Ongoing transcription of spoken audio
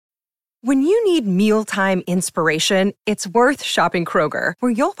When you need mealtime inspiration, it's worth shopping Kroger,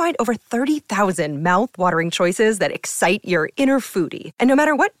 where you'll find over 30,000 mouth-watering choices that excite your inner foodie. And no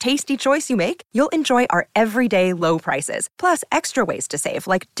matter what tasty choice you make, you'll enjoy our everyday low prices, plus extra ways to save,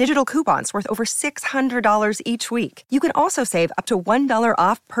 like digital coupons worth over $600 each week. You can also save up to $1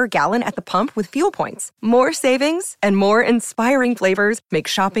 off per gallon at the pump with fuel points. More savings and more inspiring flavors make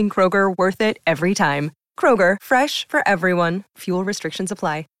shopping Kroger worth it every time. Kroger, fresh for everyone. Fuel restrictions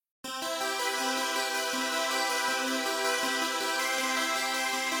apply.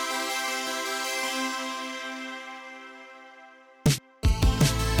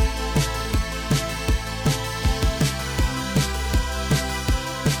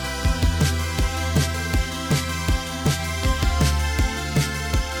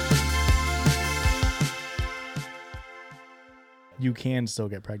 You can still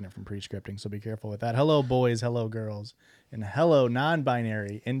get pregnant from pre-scripting, so be careful with that. Hello, boys. Hello, girls. And hello,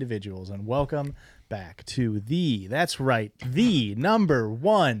 non-binary individuals. And welcome back to the number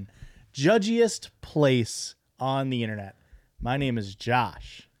one judgiest place on the internet. My name is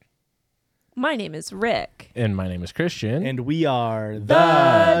Josh. My name is Rick. And my name is Christian. And we are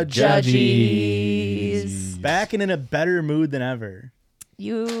the Judgies. Back and in a better mood than ever.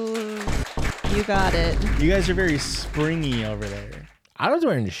 You got it. You guys are very springy over there. I was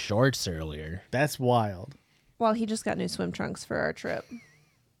wearing shorts earlier. That's wild. Well, he just got new swim trunks for our trip.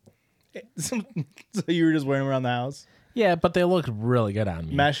 So you were just wearing them around the house? Yeah, but they looked really good on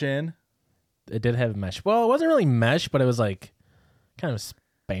me. Mesh in? It did have mesh. Well, it wasn't really mesh, but it was like kind of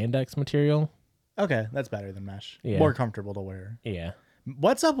spandex material. Okay, that's better than mesh. Yeah. More comfortable to wear. Yeah.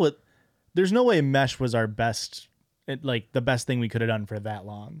 What's up with... There's no way mesh was our best... the best thing we could have done for that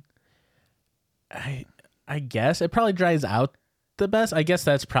long. I guess it probably dries out the best. I guess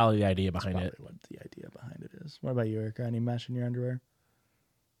that's probably the idea behind it. What the idea behind it is. What about you, Erica? Any mesh in your underwear?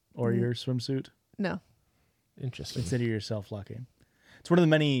 Or your swimsuit? No. Interesting. Consider yourself lucky. It's one of the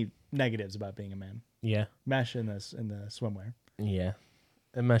many negatives about being a man. Yeah. Mesh in the swimwear. Yeah.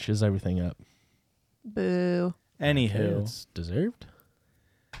 It meshes everything up. Boo. Anywho. It's deserved.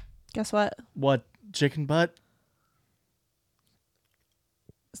 Guess what? What? Chicken butt?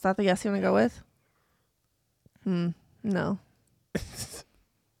 Is that the guess you want to go with? No.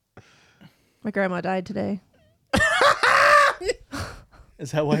 My grandma died today.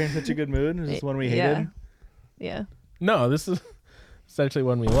 Is that why you're in such a good mood? Is this one we hated? Yeah. No, this is actually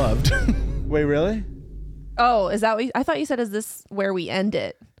one we loved. Wait, really? Oh, is that what I thought you said? Is this where we end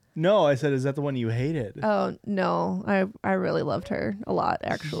it? No, I said, is that the one you hated? Oh no, I really loved her a lot,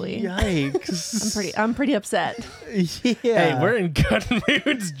 actually. Yikes! I'm pretty upset. Yeah. Hey, we're in good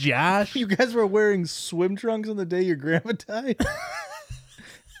moods, Josh. You guys were wearing swim trunks on the day your grandma died.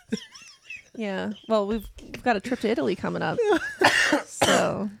 Yeah. Well, we've got a trip to Italy coming up.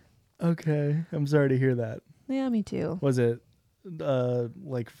 So. Okay, I'm sorry to hear that. Yeah, me too. Was it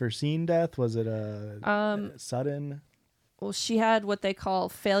like foreseen death? Was it a sudden? Well, she had what they call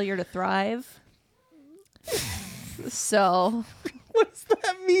failure to thrive. So. What does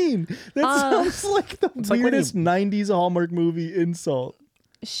that mean? That sounds like the weirdest 90s Hallmark movie insult.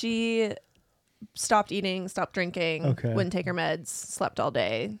 She stopped eating, stopped drinking, wouldn't take her meds, slept all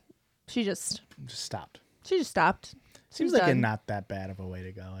day. She just stopped. She just stopped. Seems like not that bad of a way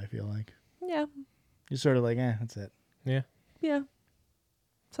to go, I feel like. Yeah. You're sort of like, that's it. Yeah. Yeah.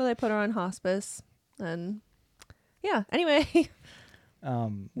 So they put her on hospice and... Yeah. Anyway,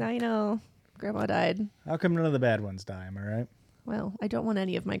 now you know Grandma died. How come none of the bad ones die? Am I right? Well, I don't want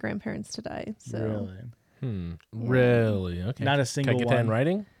any of my grandparents to die. So really, really, okay. Not a single Can I get one. that in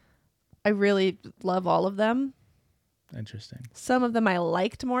writing? I really love all of them. Interesting. Some of them I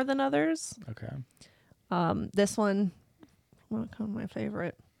liked more than others. Okay. This one, kind of my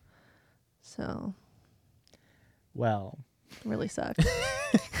favorite. So, well, really sucks.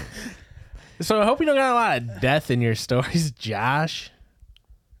 So I hope you don't got a lot of death in your stories, Josh.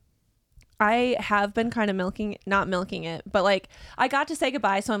 I have been kind of not milking it, but like I got to say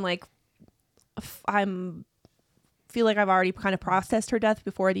goodbye. So I'm like, feel like I've already kind of processed her death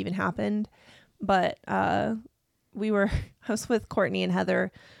before it even happened. But I was with Courtney and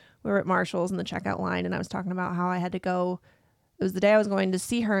Heather. We were at Marshall's in the checkout line, and I was talking about how I had to go. It was the day I was going to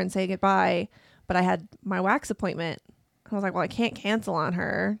see her and say goodbye, but I had my wax appointment. I was like, well, I can't cancel on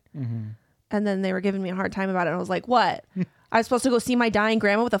her. Mm-hmm. And then they were giving me a hard time about it. And I was like, what? I was supposed to go see my dying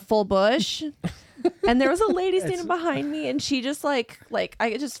grandma with a full bush? And there was a lady standing behind me, and she just like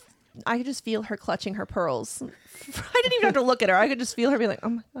I could just feel her clutching her pearls. I didn't even have to look at her. I could just feel her be like, oh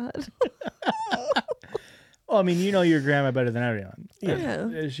my God. Well, I mean, you know your grandma better than everyone.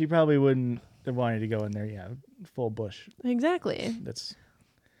 Yeah. She probably wouldn't have wanted to go in there. Yeah, full bush. Exactly. That's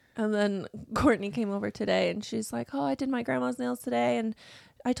And then Courtney came over today and she's like, oh, I did my grandma's nails today. And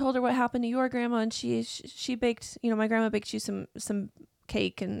I told her what happened to your grandma. And she baked, my grandma baked you some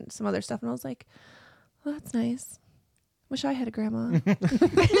cake and some other stuff. And I was like, well, that's nice. Wish I had a grandma.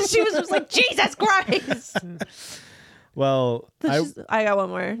 She was just like, Jesus Christ. Well, I got one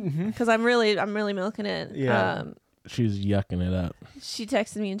more because I'm really milking it. Yeah. She was yucking it up. She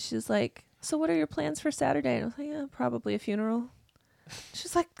texted me and she was like, so what are your plans for Saturday? And I was like, yeah, probably a funeral.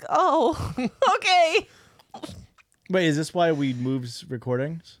 She's like, oh, okay. Wait, is this why we moved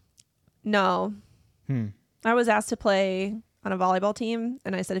recordings? No. I was asked to play on a volleyball team,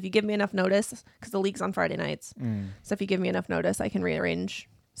 and I said, if you give me enough notice, because the league's on Friday nights, so if you give me enough notice, I can rearrange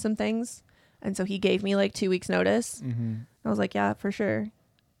some things. And so he gave me like 2 weeks notice. I was like, yeah, for sure.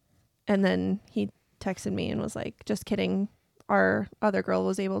 And then he texted me and was like, just kidding. Our other girl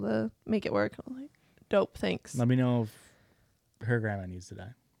was able to make it work. I was like, dope, thanks. Let me know if her grandma needs to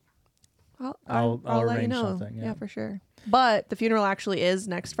die. I'll let you arrange know. something. Yeah, for sure. But the funeral actually is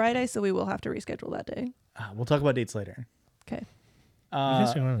next Friday, so we will have to reschedule that day. We'll talk about dates later. Okay. You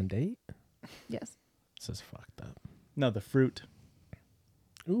guys going on a date? Yes. This is fucked up. No, the fruit.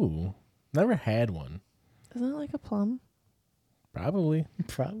 Ooh, never had one. Isn't it like a plum? Probably.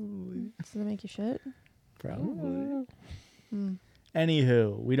 Does it make you shit? Probably.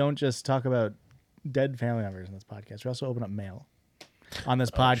 Anywho, we don't just talk about dead family members in this podcast. We also open up mail on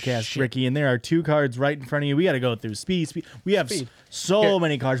this podcast, shit. Ricky. And there are 2 cards right in front of you. We got to go through speed. We have so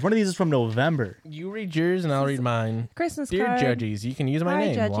many cards. One of these is from November. You read yours and I'll read mine. Christmas Dear card. Judges, you can use my Hi,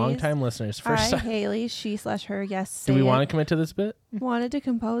 name. Judges. Long-time listeners. First Hi, time. Haley, she/her, yes. Do we want to commit to this bit? Wanted to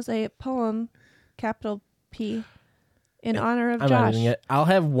compose a poem, capital P, in honor of I'm Josh. editing it. I'll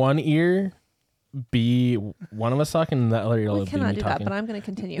have one ear be one of us talking and the other ear will We be cannot me do talking. that, but I'm going to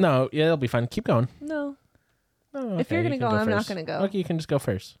continue. No, yeah, it'll be fine. Keep going. No. No, If you're you gonna can go, I'm not first. gonna go. Okay, you can just go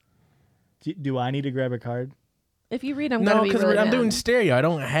first. Do I need to grab a card? If you read, I'm No, going to be because really I'm mad. doing stereo. I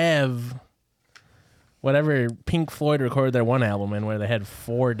don't have whatever Pink Floyd recorded their one album in where they had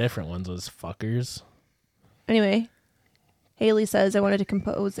 4 different ones. Those fuckers. Anyway, Haley says, I wanted to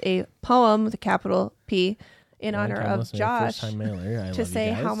compose a poem with a capital P in honor Long-time of listener, Josh first-time mailer. I love to you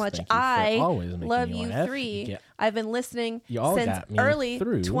say guys. how much Thank you for I always making love me you laugh. 3. I've been listening You all since got me early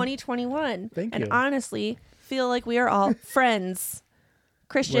through. 2021. Thank and you. honestly, feel like we are all friends.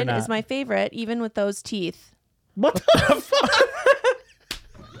 Christian We're is not. my favorite, even with those teeth. What the fuck?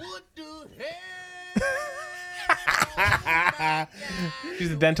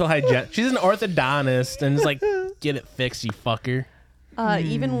 She's a dental hygienist. She's an orthodontist and is like, get it fixed, you fucker.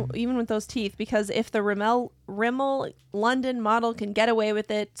 Even with those teeth, because if the Rimmel London model can get away with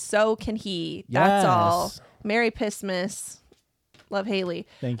it, so can he. That's all. Yes. Merry Pissmas. Love Haley.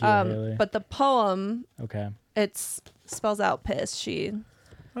 Thank you, Haley. But the poem, Okay. it spells out piss. She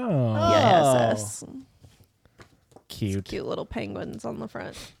Oh, yes. cute. Cute little penguins on the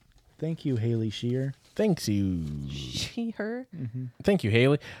front. Thank you, Haley Shear. Thanks you. She, her. Thank you,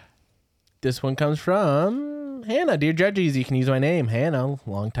 Haley. This one comes from Hannah. Dear Judges, you can use my name. Hannah,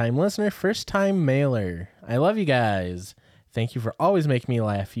 long-time listener, first-time mailer. I love you guys. Thank you for always making me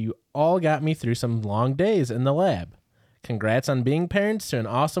laugh. You all got me through some long days in the lab. Congrats on being parents to an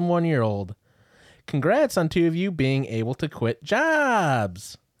awesome 1-year-old. Congrats on 2 of you being able to quit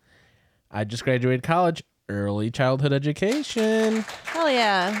jobs. I just graduated college, early childhood education, Hell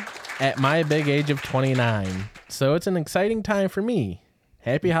yeah. at my big age of 29. So it's an exciting time for me.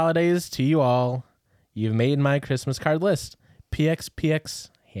 Happy holidays to you all. You've made my Christmas card list. PXPX,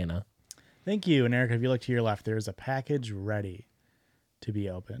 Hannah. Thank you. And Erica, if you look to your left, there is a package ready to be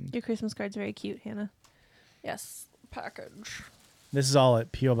opened. Your Christmas card's very cute, Hannah. Yes. Package. This is all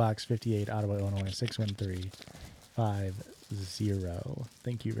at P.O. Box 58, Ottawa, Illinois, 61350.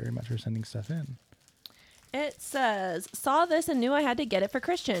 Thank you very much for sending stuff in. It says, saw this and knew I had to get it for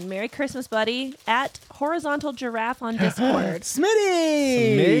Christian. Merry Christmas, buddy. At Horizontal Giraffe on Discord.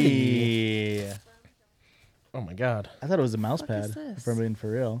 Smitty! Oh my God. I thought it was a mouse What pad, is this? if I'm being for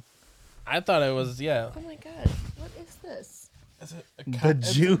real. I thought it was, yeah. Oh my god. What is this? The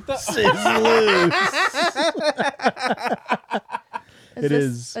juice is loose. Is It this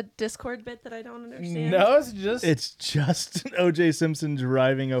is. a Discord bit that I don't understand? No, it's just It's just O.J. Simpson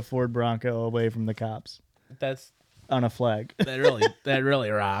driving a Ford Bronco away from the cops that's on a flag. that really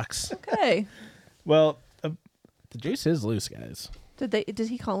rocks. Okay. Well, The juice is loose, guys. Did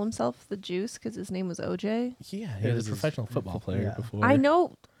he call himself the Juice because his name was OJ? Yeah, It he was was a his- professional football player yeah. before. I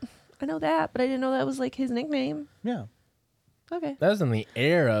know that, but I didn't know that was like his nickname. yeah. Okay. That was in the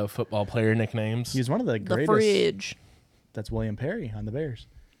era of football player nicknames. He's one of the The greatest. fridge. That's William Perry on the Bears.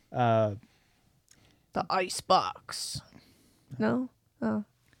 The ice box. No? Oh.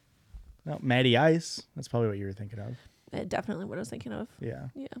 No, Matty Ice. That's probably what you were thinking of. Definitely what I was thinking of. Yeah.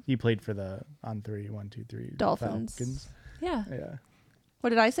 Yeah. He played for the on 3, 1, 2, 3 Dolphins. Falcons. Yeah. Yeah.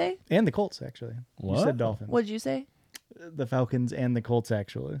 What did I say? And the Colts, actually. What? You said Dolphins. What did you say? The Falcons and the Colts,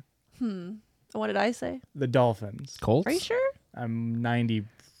 actually. What did I say? The Dolphins. Colts? Are you sure? I'm 90%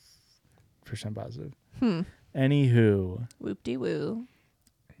 positive. Anywho, Whoop-de-woo.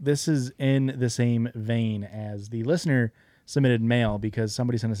 this is in the same vein as the listener submitted mail because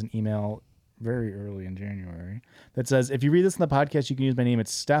somebody sent us an email very early in January that says, if you read this in the podcast, you can use my name.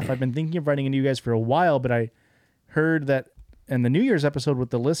 It's Steph. I've been thinking of writing into you guys for a while, but I heard that in the New Year's episode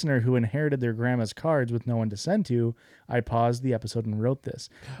with the listener who inherited their grandma's cards with no one to send to, I paused the episode and wrote this.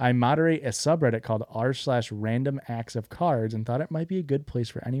 I moderate a subreddit called r/random acts of cards and thought it might be a good place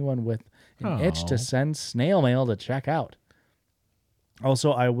for anyone with an itch to send snail mail to check out.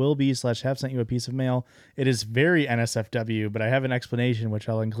 Also, I will be / have sent you a piece of mail. It is very NSFW, but I have an explanation which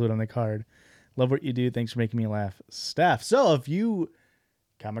I'll include on the card. Love what you do. Thanks for making me laugh, Steph. So if you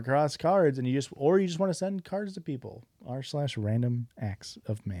come across cards and you just want to send cards to people, r/random acts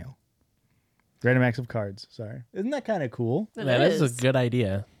of mail. Random acts of cards. Sorry. Isn't that kind of cool? That is a good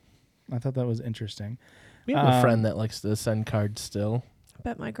idea. I thought that was interesting. We have a friend that likes to send cards still. I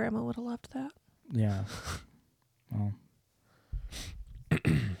bet my grandma would have loved that. Yeah. Well.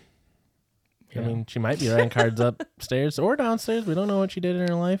 I mean, she might be writing cards upstairs or downstairs. We don't know what she did in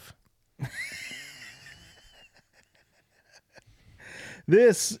her life.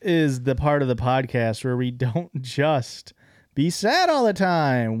 This is the part of the podcast where we don't just be sad all the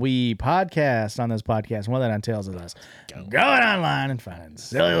time. We podcast on this podcast. And what that entails is us going online and finding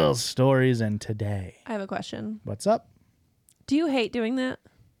silly little stories. And today, I have a question. what's up? Do you hate doing that?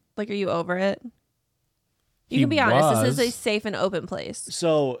 Like, are you over it? You He can be honest. This is was. a safe and open place.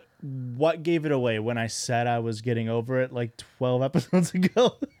 So what gave it away when I said I was getting over it like 12 episodes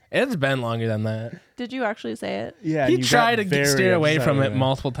ago? It's been longer than that. Did you actually say it? Yeah. He you tried got to very steer away upset from with it me.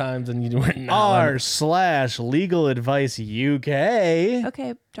 multiple times, and you were not. r/legal advice UK.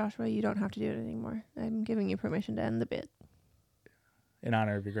 Okay, Joshua, you don't have to do it anymore. I'm giving you permission to end the bit. In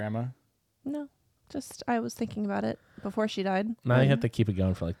honor of your grandma. No, just I was thinking about it before she died. Now you have to keep it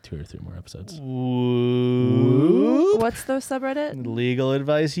going for like 2 or 3 more episodes. Whoop. What's the subreddit? Legal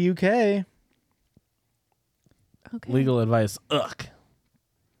advice UK. Okay. Legal advice. Ugh.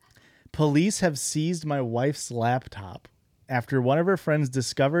 Police have seized my wife's laptop after one of her friends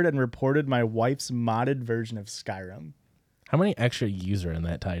discovered and reported my wife's modded version of Skyrim. How many extra U's are in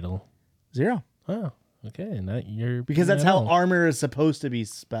that title? 0. Oh, okay. Not your Because that's how armor is supposed to be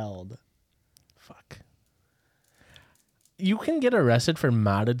spelled. Fuck. You can get arrested for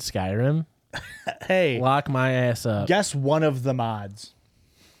modded Skyrim. Hey, Lock my ass up. guess one of the mods.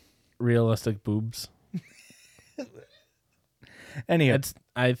 Realistic boobs. Anyhow,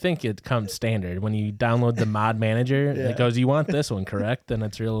 I think it comes standard when you download the mod manager. It goes, "You want this one, correct?" Then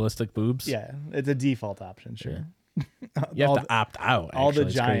it's realistic boobs. yeah, it's a default option, sure. You have All to opt out. All the actually.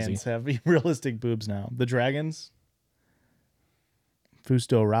 It's crazy. giants have realistic boobs now. The dragons,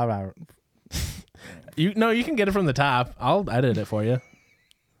 Fusto Rara. You can get it from the top. I'll edit it for you.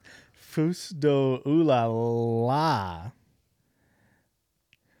 Fusto Ula La.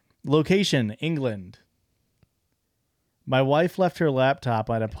 Location, England. My wife left her laptop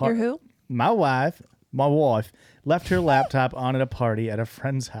at a You're party. who? My wife left her laptop on at a party at a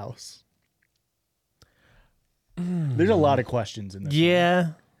friend's house. There's a lot of questions in this.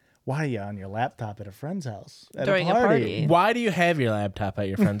 Yeah. Why are you on your laptop at a friend's house? At During a party. Why do you have your laptop at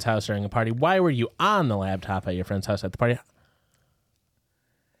your friend's house during a party? Why were you on the laptop at your friend's house at the party?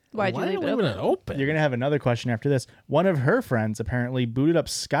 Why'd you Why leave are it you leaving open? it open? You're going to have another question after this. One of her friends apparently booted up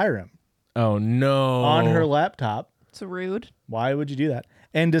Skyrim Oh no. on her laptop. It's rude. Why would you do that?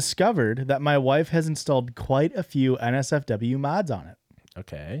 And discovered that my wife has installed quite a few NSFW mods on it.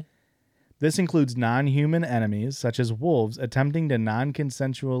 Okay. This includes non-human enemies, such as wolves, attempting to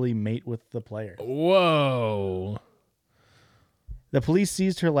non-consensually mate with the player. Whoa. The police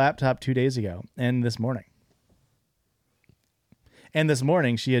seized her laptop 2 days ago, and this morning. And this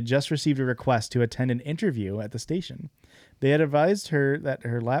morning, she had just received a request to attend an interview at the station. They had advised her that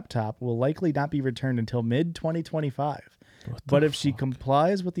her laptop will likely not be returned until mid-2025. But if she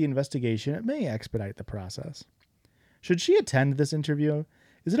complies with the investigation, it may expedite the process. Should she attend this interview?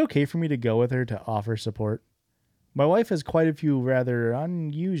 Is it okay for me to go with her to offer support? My wife has quite a few rather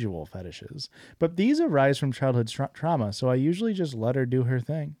unusual fetishes, but these arise from childhood trauma, so I usually just let her do her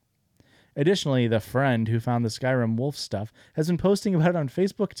thing. Additionally, the friend who found the Skyrim wolf stuff has been posting about it on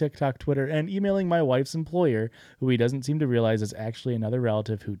Facebook, TikTok, Twitter, and emailing my wife's employer, who he doesn't seem to realize is actually another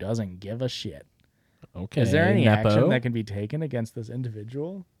relative who doesn't give a shit. Okay. Is there any Nepo? action that can be taken against this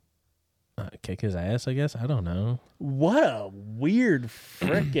individual? Kick his ass, I guess. I don't know. What a weird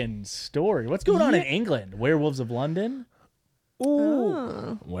frickin' story. What's going on in England? Werewolves of London?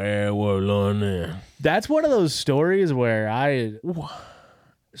 Oh. Werewolf London. That's one of those stories where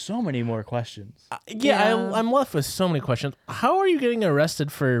so many more questions. Yeah. I'm left with so many questions. How are you getting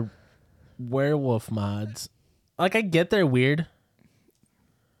arrested for werewolf mods? Like, I get they're weird,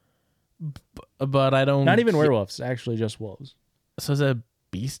 but I don't... Not even werewolves, actually just wolves. So is it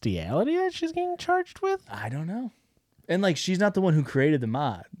bestiality that she's getting charged with? I don't know. And, like, she's not the one who created the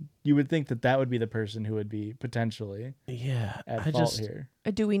mod. You would think that would be the person who would be potentially at fault here.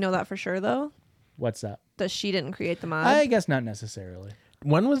 Do we know that for sure, though? What's that? That she didn't create the mod? I guess not necessarily.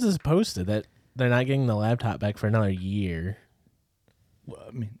 When was this posted that they're not getting the laptop back for another year? Well,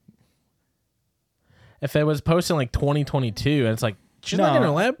 I mean, if it was posted in like 2022, and it's like, she's not getting her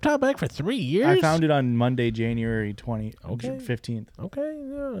laptop back for 3 years? I found it on Monday, January 15th.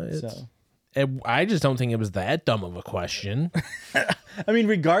 Okay. Yeah, So. I just don't think it was that dumb of a question. I mean,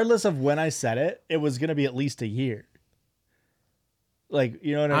 regardless of when I said it, it was going to be at least a year. Like,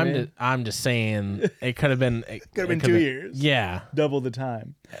 you know what I mean? I'm just saying it could have been... It could have been 2 years. Yeah. Double the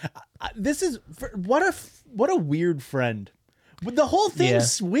time. This is... What a weird friend. The whole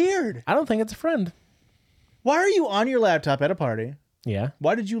thing's weird. I don't think it's a friend. Why are you on your laptop at a party? Yeah.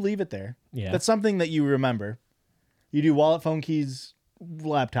 Why did you leave it there? Yeah. That's something that you remember. You do wallet, phone, keys,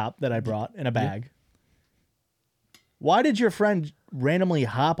 laptop that I brought in a bag. Why did your friend randomly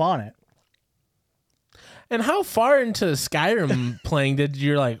hop on it? And how far into Skyrim playing did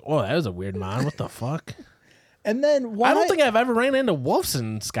you're like, oh, that was a weird mod. What the fuck? And then why? I don't think I've ever ran into wolves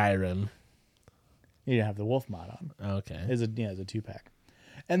in Skyrim. You didn't have the wolf mod on. Okay. It's a 2-pack.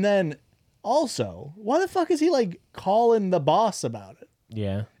 And then also, why the fuck is he like calling the boss about it?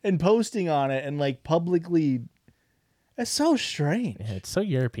 Yeah. And posting on it and like publicly. It's so strange. Yeah, it's so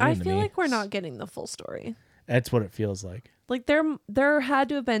European I to feel me. like we're not getting the full story. That's what it feels like. Like there had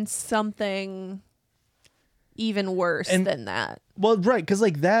to have been something even worse than that. Well, right, because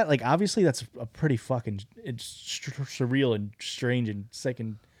like that, like obviously that's a pretty fucking surreal and strange and sick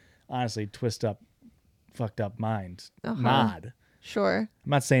and honestly fucked up mind mod. Sure. I'm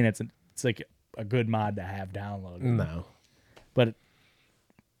not saying it's like a good mod to have downloaded. No. But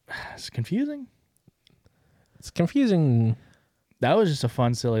it's confusing. It's confusing. That was just a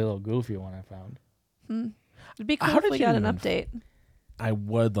fun, silly little goofy one I found. It'd be cool How if did we you got an even update. I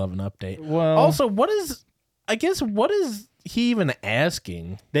would love an update. Well, Also, what is he even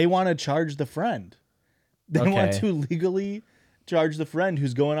asking? they want to charge the friend. They want to legally charge the friend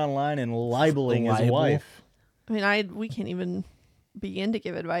who's going online and libeling his wife. I mean, we can't even begin to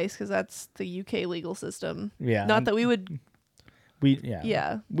give advice because that's the UK legal system. Yeah. Not that we would.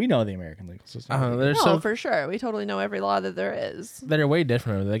 Yeah. We know the American legal system. No, for sure. We totally know every law that there is. They're way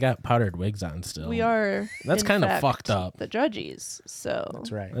different. They got powdered wigs on still. We are. That's kind of fucked up. The judges. So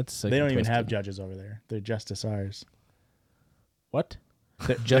That's right. That's sick they don't and even have twisted. judges over there. They're justiciars. What?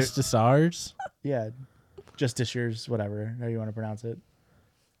 They're- Justicars? Yeah. Justiciars, whatever, how you want to pronounce it.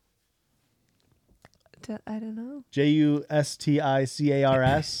 I don't know.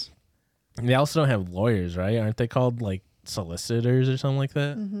 JUSTICARS. They also don't have lawyers, right? Aren't they called like solicitors or something like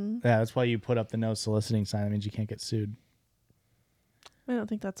that? Mm-hmm. Yeah, that's why you put up the no soliciting sign. That means you can't get sued. I don't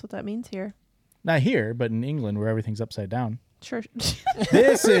think that's what that means here. Not here, but in England where everything's upside down. Sure.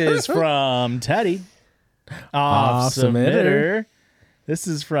 This is from Teddy. Off submitter. This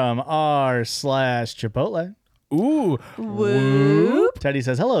is from r/Chipotle. Ooh. Whoop. Teddy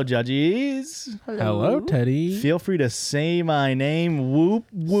says, hello, judges. Hello, Teddy. Feel free to say my name. Whoop,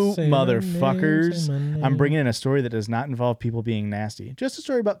 whoop, Say my name, motherfuckers. say my name. I'm bringing in a story that does not involve people being nasty. Just a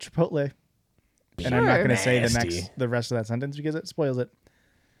story about Chipotle. And I'm not going to say the rest of that sentence because it spoils it.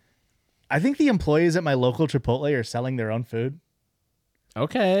 I think the employees at my local Chipotle are selling their own food.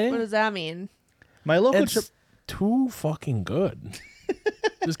 Okay. What does that mean? My local It's too fucking good.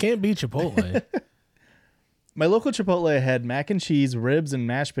 This can't be Chipotle. My local Chipotle had mac and cheese, ribs, and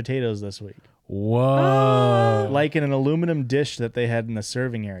mashed potatoes this week. Whoa. Like in an aluminum dish that they had in the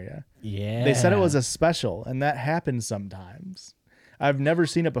serving area. Yeah. They said it was a special, and that happens sometimes. I've never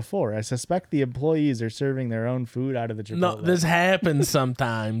seen it before. I suspect the employees are serving their own food out of the Chipotle. No, this happens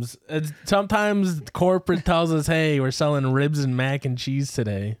sometimes. Sometimes corporate tells us, hey, we're selling ribs and mac and cheese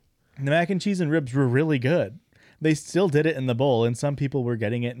today. The mac and cheese and ribs were really good. They still did it in the bowl, and some people were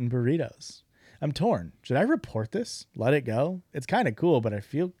getting it in burritos. I'm torn. Should I report this? Let it go? It's kind of cool, but I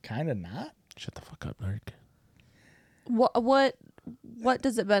feel kind of not. Shut the fuck up, Narc. What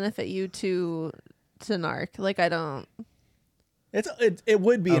does it benefit you to narc? Like, I don't. It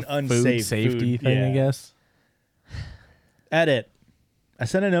would be an unsafe food safety food. thing, Yeah. I guess. Edit. I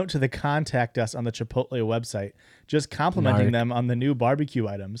sent a note to the contact us on the Chipotle website, just complimenting them on the new barbecue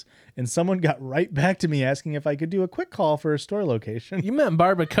items, and someone got right back to me asking if I could do a quick call for a store location. You meant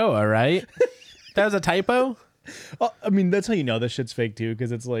barbacoa, right? That was a typo? Well, I mean, that's how you know this shit's fake too,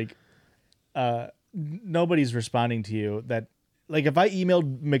 because it's like nobody's responding to you. That like if I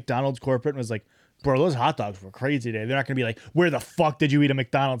emailed McDonald's corporate and was like, bro, those hot dogs were crazy today, they're not gonna be like, where the fuck did you eat a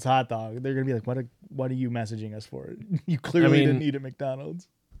McDonald's hot dog? They're gonna be like, what are you messaging us for? You clearly didn't eat at McDonald's.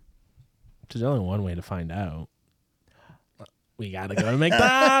 There's only one way to find out. We gotta go to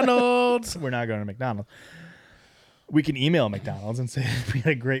McDonald's. We're not going to McDonald's. We can email McDonald's and say we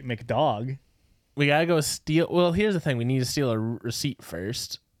had a great McDog. We gotta go steal. Well, here's the thing: we need to steal a receipt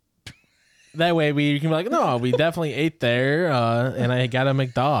first. That way, we can be like, no, we definitely ate there, and I got a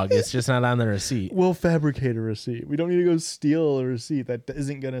McDog. It's just not on the receipt. We'll fabricate a receipt. We don't need to go steal a receipt that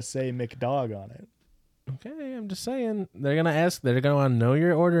isn't gonna say McDog on it. Okay, I'm just saying they're gonna ask. They're gonna want to know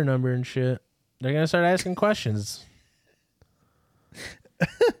your order number and shit. They're gonna start asking questions.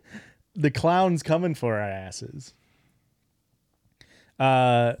 The clown's coming for our asses.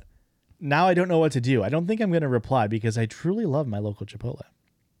 Now I don't know what to do. I don't think I'm going to reply because I truly love my local Chipotle.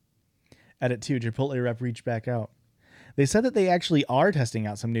 Edit 2, Chipotle rep reached back out. They said that they actually are testing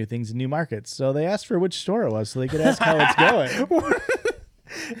out some new things in new markets, so they asked for which store it was so they could ask how it's going.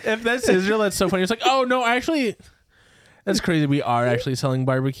 If that's Israel, that's so funny. It's like, oh, no, actually, that's crazy. We are actually selling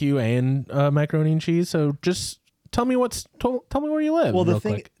barbecue and macaroni and cheese, so just tell me tell me where you live. Well, the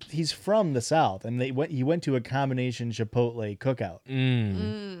thing, he's from the South, and he went to a combination Chipotle cookout,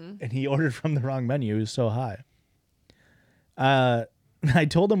 and he ordered from the wrong menu. It was so high. I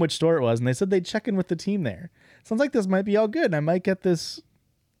told them which store it was, and they said they'd check in with the team there. Sounds like this might be all good, and I might get this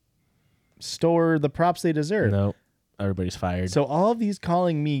store the props they deserve. No, everybody's fired. So all of these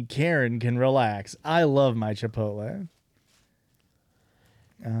calling me Karen can relax. I love my Chipotle.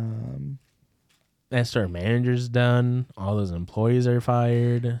 That store manager's done. All those employees are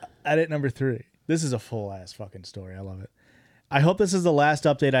fired. Edit number 3. This is a full ass fucking story. I love it. I hope this is the last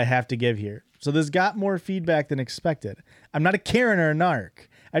update I have to give here. So this got more feedback than expected. I'm not a Karen or a narc.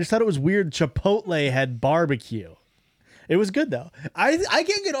 I just thought it was weird Chipotle had barbecue. It was good though. I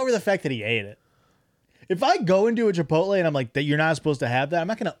can't get over the fact that he ate it. If I go into a Chipotle and I'm like, that you're not supposed to have that, I'm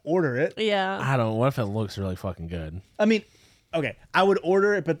not going to order it. Yeah. I don't know. What if it looks really fucking good? I mean, okay, I would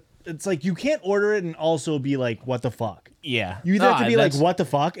order it, but it's like you can't order it and also be like, what the fuck? Yeah. You either have to be like, what the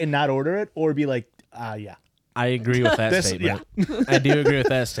fuck, and not order it, or be like, yeah. I agree with that statement. Yeah. I do agree with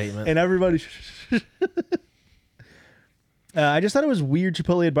that statement. And everybody... I just thought it was weird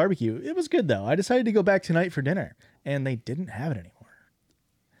Chipotle had barbecue. It was good, though. I decided to go back tonight for dinner, and they didn't have it anymore.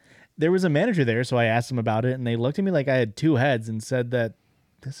 There was a manager there, so I asked them about it, and they looked at me like I had two heads and said that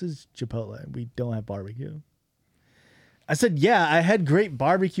this is Chipotle. We don't have barbecue. I said, yeah, I had great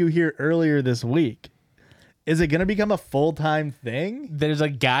barbecue here earlier this week. Is it going to become a full-time thing? There's a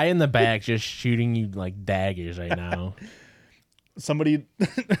guy in the back just shooting you like daggers right now. Somebody,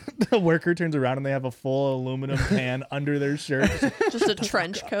 the worker turns around and they have a full aluminum pan under their shirt. Just a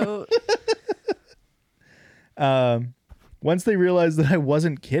trench coat. Once they realized that I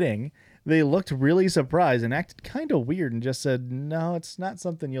wasn't kidding, they looked really surprised and acted kind of weird and just said, no, it's not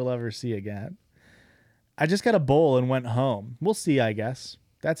something you'll ever see again. I just got a bowl and went home. We'll see, I guess.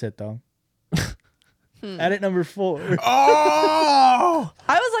 That's it, though. Edit number 4. Oh!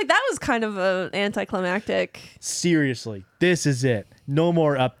 I was like, that was kind of an anticlimactic. Seriously, this is it. No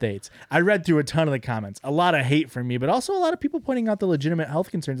more updates. I read through a ton of the comments. A lot of hate from me, but also a lot of people pointing out the legitimate health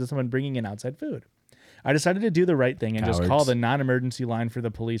concerns of someone bringing in outside food. I decided to do the right thing and just call the non-emergency line for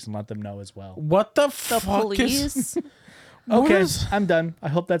the police and let them know as well. What the The fuck police? Okay, I'm done. I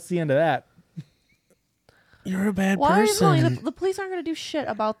hope that's the end of that. You're a bad Why person. are you calling the police aren't going to do shit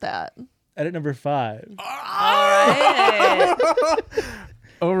about that? Edit number 5. All right.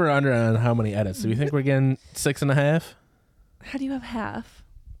 Over or under on how many edits? Do we think we're getting 6.5? How do you have half?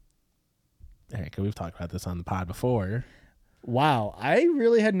 Heck, we've talked about this on the pod before. Wow, I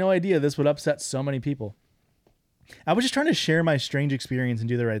really had no idea this would upset so many people. I was just trying to share my strange experience and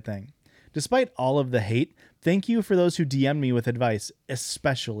do the right thing. Despite all of the hate, thank you for those who DM'd me with advice,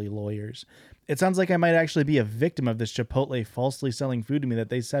 especially lawyers. It sounds like I might actually be a victim of this Chipotle falsely selling food to me that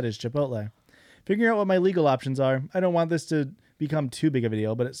they said is Chipotle. Figuring out what my legal options are. I don't want this to become too big of a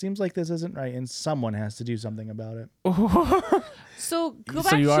deal, but it seems like this isn't right and someone has to do something about it. So go So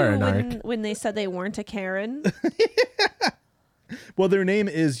back you are a to narc. when they said they weren't a Karen. Well, their name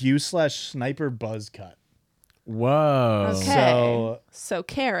is u/Sniper Buzzcut. Whoa. Okay. So So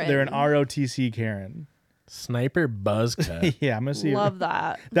Karen. they're an ROTC Karen. Sniper Buzzcut. Yeah, I'm gonna see. Love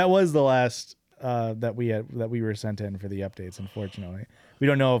that. That was the last that we were sent in for the updates, unfortunately. We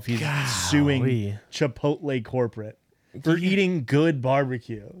don't know if he's suing Chipotle corporate for eating good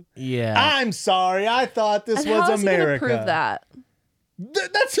barbecue. Yeah. I'm sorry. I thought this was how is America. he gonna prove that?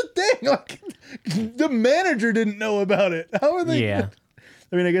 That's the thing. Like, the manager didn't know about it. How are they? Yeah.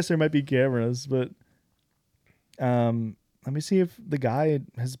 I mean, I guess there might be cameras, but let me see if the guy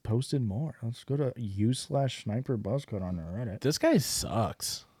has posted more. Let's go to u/sniper buzzcut on Reddit. This guy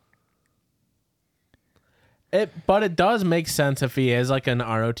sucks. But it does make sense if he is like an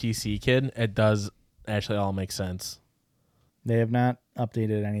ROTC kid. It does actually all make sense. They have not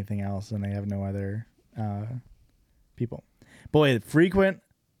updated anything else, and they have no other people. Boy, frequent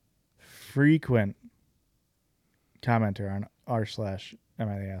commenter on r/am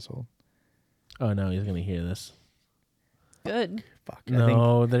I the asshole. Oh no, he's gonna hear this. Good. Fuck.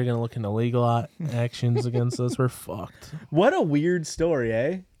 No, they're gonna look into legal actions against us. We're fucked. What a weird story,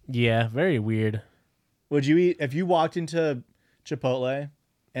 eh? Yeah, very weird. Would you eat if you walked into Chipotle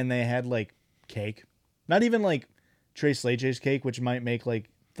and they had like cake? Not even like Tres Leches cake, which might make like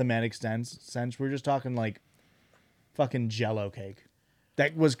thematic sense. We're just talking like fucking Jello cake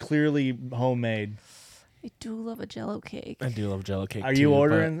that was clearly homemade. I do love a Jello cake. I do love Jello cake. Are you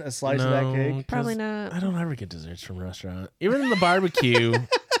ordering a slice of that cake? Probably not. I don't ever get desserts from a restaurant. Even in the barbecue.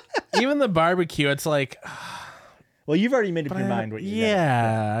 It's like. Well, you've already made up your mind what you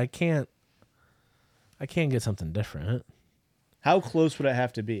Yeah, I can't get something different. How close would it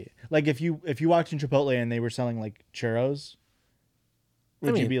have to be? Like if you walked in Chipotle and they were selling like churros,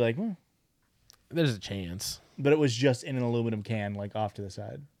 would you be like, There's a chance. But it was just in an aluminum can, like off to the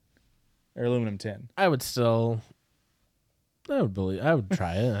side, or aluminum tin. I would try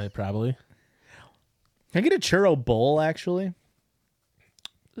it. I probably. Can I get a churro bowl actually?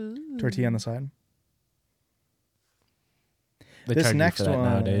 Ooh. Tortilla on the side. They This charge you next for that one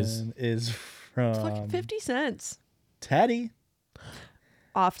nowadays. is It's fucking 50 cents. Teddy.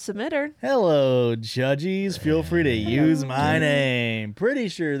 Off submitter. Hello, judges. Feel free to use my name. Pretty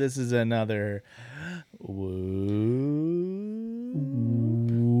sure this is another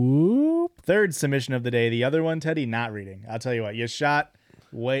third submission of the day. The other one, Teddy, not reading. I'll tell you what,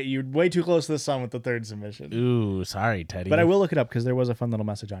 you're way too close to the sun with the third submission. Ooh, sorry, Teddy. But I will look it up because there was a fun little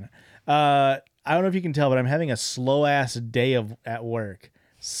message on it. I don't know if you can tell, but I'm having a slow ass day at work.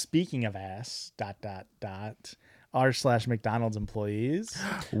 Speaking of ass, ... r/McDonald's employees.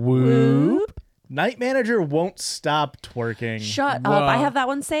 Whoop. Night manager won't stop twerking. Shut up. I have that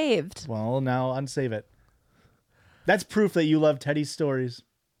one saved. Well, now unsave it. That's proof that you love Teddy's stories.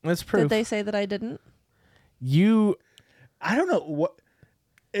 That's proof. Did they say that I didn't? I don't know. What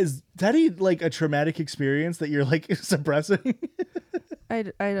is Teddy like a traumatic experience that you're like suppressing? I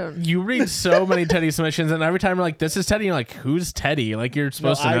don't. You read so many Teddy submissions, and every time you're like, this is Teddy, you're like, who's Teddy? Like, you're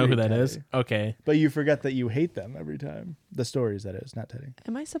supposed to know who that Teddy. is. Okay. But you forget that you hate them every time. The stories, that is, not Teddy.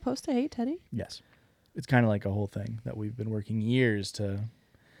 Am I supposed to hate Teddy? Yes. It's kind of like a whole thing that we've been working years to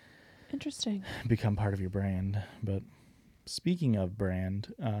Interesting. become part of your brand. But speaking of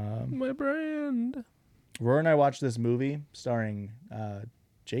brand, My brand. Rory and I watched this movie starring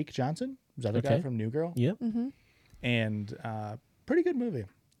Jake Johnson, the other guy from New Girl. Yep. Mm-hmm. And pretty good movie.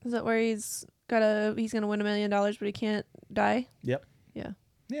 Is that where he's gonna win $1 million, but he can't die? Yep. Yeah.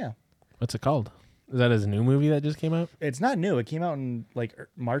 Yeah. What's it called? Is that his new movie that just came out? It's not new. It came out in like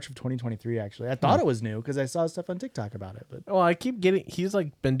March of 2023, actually. I thought it was new because I saw stuff on TikTok about it. But Well, I keep getting, he's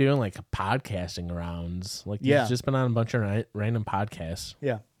like been doing like podcasting rounds. Like, Yeah. he's just been on a bunch of random podcasts.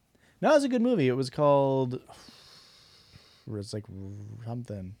 yeah. No, it was a good movie. It was called, it was like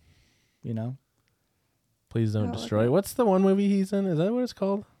something, you know? Please Don't Oh, Destroy. okay. What's the one movie he's in? Is that what it's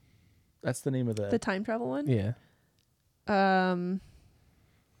called? That's the name of The time travel one? Yeah.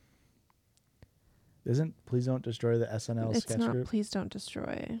 Isn't Please Don't Destroy the SNL It's sketch not group? Please Don't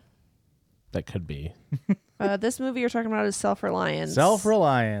Destroy. That could be. This movie you're talking about is Self-Reliance.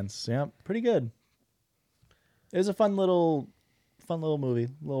 Self-Reliance. Yep. Pretty good. It was a fun little movie.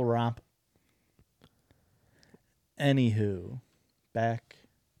 Little romp. Anywho, back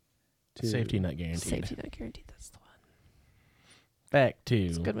to Safety Not Guaranteed. Safety Not Guaranteed. That's the one. Back to.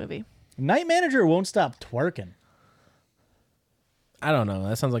 It's a good movie. Night manager won't stop twerking. I don't know.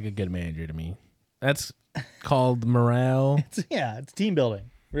 That sounds like a good manager to me. That's called morale. It's team building,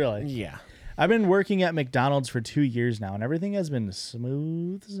 really. Yeah. I've been working at McDonald's for 2 years now, and everything has been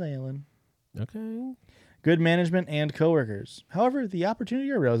smooth sailing. Okay. Good management and coworkers. However, the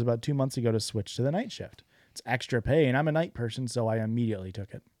opportunity arose about 2 months ago to switch to the night shift. It's extra pay, and I'm a night person, so I immediately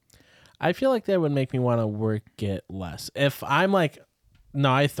took it. I feel like that would make me want to work it less. If I'm like,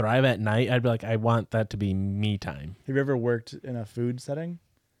 no, I thrive at night, I'd be like, I want that to be me time. Have you ever worked in a food setting?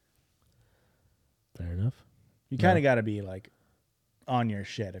 Fair enough. You kind of got to be like on your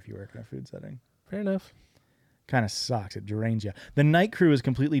shit if you work in a food setting. Fair enough. Kind of sucks. It drains you. The night crew is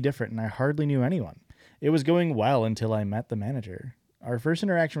completely different, and I hardly knew anyone. It was going well until I met the manager. Our first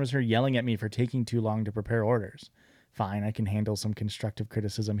interaction was her yelling at me for taking too long to prepare orders. Fine, I can handle some constructive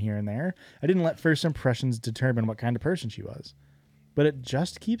criticism here and there. I didn't let first impressions determine what kind of person she was. But it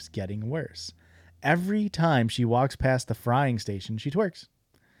just keeps getting worse. Every time she walks past the frying station, she twerks.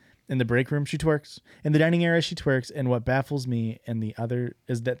 In the break room, she twerks. In the dining area, she twerks. And what baffles me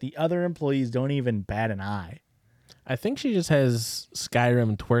is that the other employees don't even bat an eye. I think she just has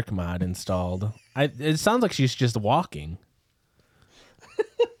Skyrim twerk mod installed. It sounds like she's just walking.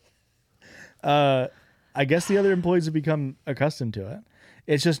 I guess the other employees have become accustomed to it.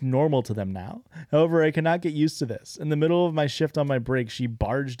 It's just normal to them now. However, I cannot get used to this. In the middle of my shift on my break, she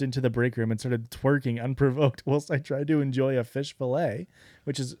barged into the break room and started twerking unprovoked whilst I tried to enjoy a fish fillet,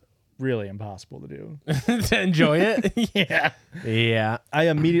 which is really impossible to do. To enjoy it? Yeah. Yeah. I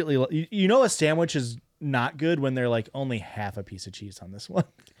immediately... You know a sandwich is not good when they're like only half a piece of cheese on this one.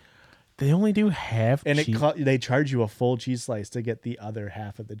 They only do half And cheese. they charge you a full cheese slice to get the other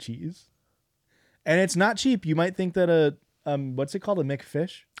half of the cheese. And it's not cheap. You might think that what's it called? A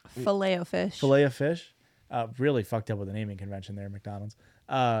McFish? Filet-O-Fish. Filet of fish. Really fucked up with the naming convention there at McDonald's.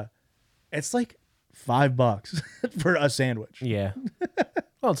 It's like $5 for a sandwich. Yeah.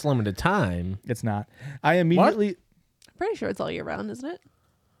 Well, it's limited time. It's not. I immediately... I'm pretty sure it's all year round, isn't it?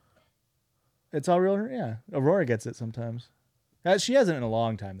 It's all real. Yeah. Aurora gets it sometimes. She hasn't in a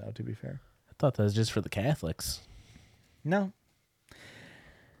long time, though, to be fair. I thought that was just for the Catholics. No.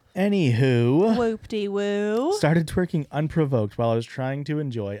 Anywho. Whoop-de-woo. Started twerking unprovoked while I was trying to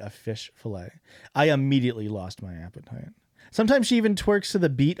enjoy a fish fillet. I immediately lost my appetite. Sometimes she even twerks to the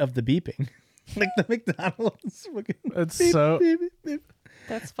beat of the beeping. Like the McDonald's. It's beep, so... beep, beep, beep.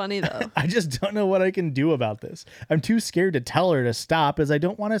 That's funny, though. I just don't know what I can do about this. I'm too scared to tell her to stop as I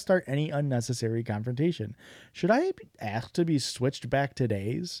don't want to start any unnecessary confrontation. Should I ask to be switched back to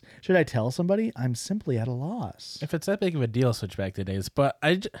days? Should I tell somebody? I'm simply at a loss. If it's that big of a deal, switch back to days. But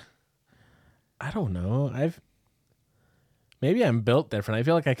I don't know. Maybe I'm built different. I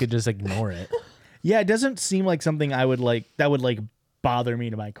feel like I could just ignore it. Yeah, it doesn't seem like something I would like that would like bother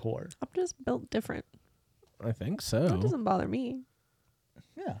me to my core. I'm just built different. I think That so. doesn't bother me.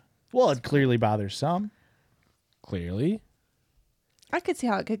 Yeah. Well, it clearly bothers some. Clearly. I could see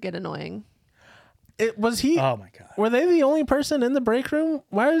how it could get annoying. Was he... Oh my God. Were they the only person in the break room?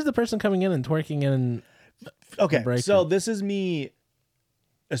 Why is the person coming in and twerking in Okay, the break so room? this is me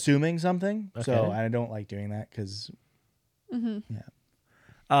assuming something. So Okay. I don't like doing that because, Mm-hmm.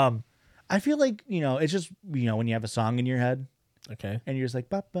 yeah. I feel like, it's just, when you have a song in your head Okay. and you're just like,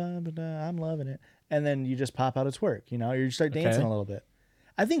 ba, ba, ba, da, I'm loving it. And then you just pop out a twerk, you start dancing Okay. a little bit.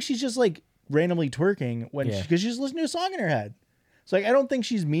 I think she's just like randomly twerking because she's listening to a song in her head. So like, I don't think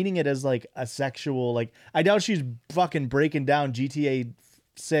she's meaning it as like a sexual, like, I doubt she's fucking breaking down GTA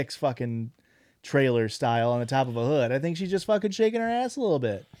 6 fucking trailer style on the top of a hood. I think she's just fucking shaking her ass a little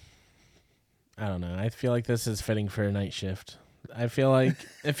bit. I don't know. I feel like this is fitting for a night shift. I feel like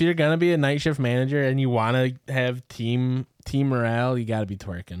if you're going to be a night shift manager and you want to have team morale, you got to be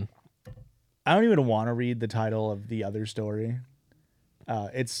twerking. I don't even want to read the title of the other story.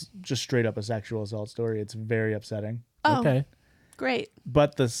 It's just straight up a sexual assault story. It's very upsetting. Oh, Okay. great.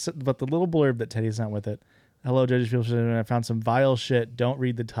 But the little blurb that Teddy sent with it. Hello, Judges, people. I found some vile shit. Don't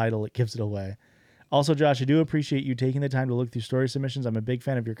read the title. It gives it away. Also, Josh, I do appreciate you taking the time to look through story submissions. I'm a big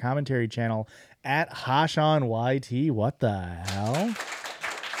fan of your commentary channel at HashonYT. What the hell?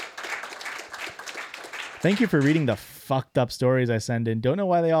 Thank you for reading the fucked up stories I send in. Don't know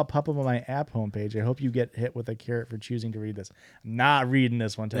why they all pop up on my app homepage. I hope you get hit with a carrot for choosing to read this. I'm not reading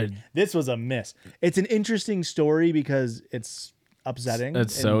this one, Teddy. This was a miss. It's an interesting story because it's upsetting.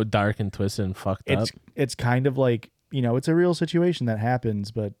 It's so dark and twisted and fucked up. It's kind of like, it's a real situation that happens,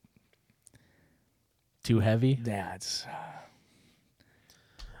 but Too heavy? yeah, it's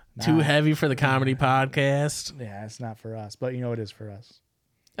Too heavy for the comedy podcast? yeah, it's not for us, but it is for us.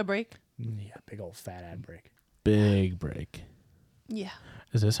 A break? Yeah, big old fat ad break. Big break. Yeah.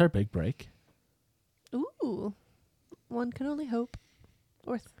 Is this our big break? Ooh. One can only hope.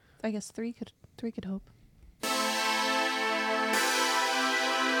 Or I guess three could hope.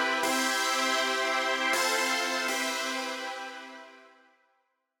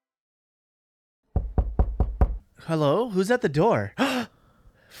 Hello, who's at the door?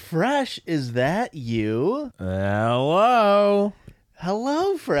 Fresh, is that you? Hello.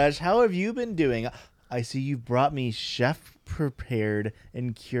 Hello, Fresh. How have you been doing? I see you've brought me chef-prepared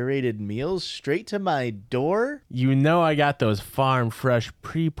and curated meals straight to my door. You know I got those farm fresh,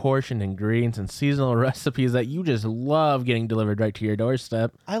 pre-portioned ingredients and seasonal recipes that you just love getting delivered right to your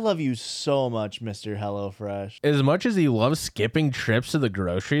doorstep. I love you so much, Mr. HelloFresh. As much as you love skipping trips to the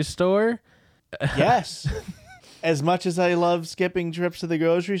grocery store, Yes. As much as I love skipping trips to the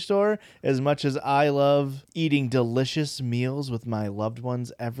grocery store, as much as I love eating delicious meals with my loved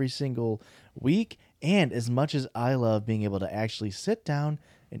ones every single week, and as much as I love being able to actually sit down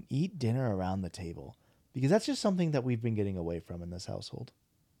and eat dinner around the table. Because that's just something that we've been getting away from in this household.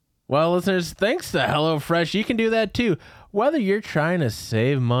 well, listeners, thanks to HelloFresh, you can do that too. Whether you're trying to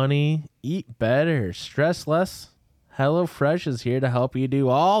save money, eat better, or stress less, HelloFresh is here to help you do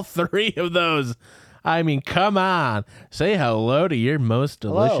all three of those. I mean, come on. Say hello to your most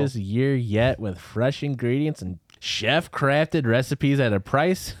delicious year yet with fresh ingredients and chef-crafted recipes at a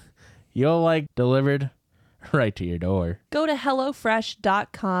price you'll like delivered right to your door. Go to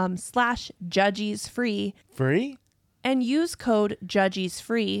hellofresh.com/judgiesfree Free? and use code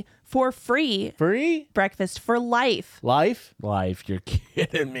judgiesfree for free Free? breakfast for life. Life? Life, you're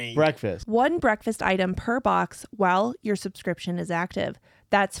kidding me. Breakfast. One breakfast item per box while your subscription is active.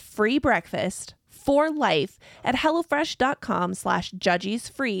 That's free breakfast for life at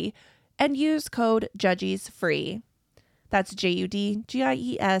hellofresh.com/judgiesfree and use code judgiesfree. That's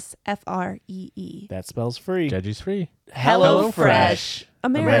JUDGIESFREE. That spells free. Judges free. HelloFresh,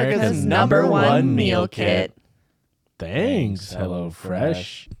 America's number one meal kit. Thanks,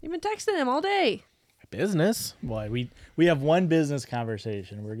 HelloFresh. You've been texting him all day. Business. Boy, we have one business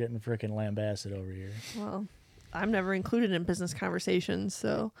conversation. We're getting freaking lambasted over here. Well, I'm never included in business conversations,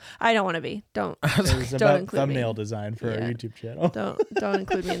 so I don't want to be. Don't It's don't about include thumbnail me. design for our Yeah. YouTube channel. Don't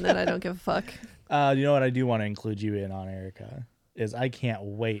include me in that. I don't give a fuck. You know what I do want to include you in on, Erica, is I can't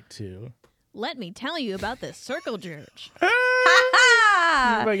wait to. Let me tell you about this circle jerk. You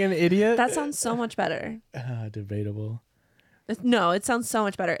like an idiot? That sounds so much better. Debatable. No, it sounds so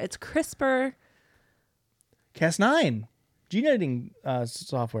much better. It's crisper. Cas9, gene editing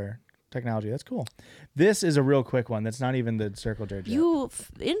software technology. That's cool. This is a real quick one. That's not even the circle jerk. You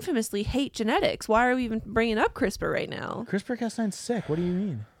infamously hate genetics. Why are we even bringing up CRISPR right now? CRISPR-Cas9's sick. What do you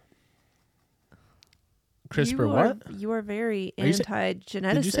mean? CRISPR what? You are very Are you say-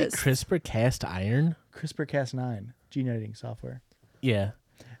 anti-geneticist. Did you say CRISPR cast iron? CRISPR-Cas9 gene editing software. Yeah.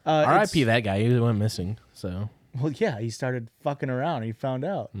 It's- RIP that guy. He went missing. So Well, yeah, he started fucking around. He found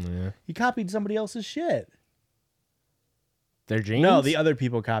out. yeah. He copied somebody else's shit. Their genes? No, the other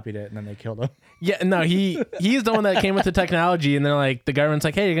people copied it and then they killed him. Yeah, no, he's the one that came with the technology, and they're like, the government's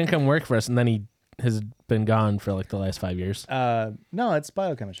like, hey, you're gonna come work for us, and then he has been gone for like the last 5 years. No, it's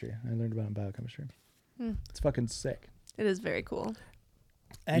biochemistry. I learned about it in biochemistry. It's fucking sick. It is very cool.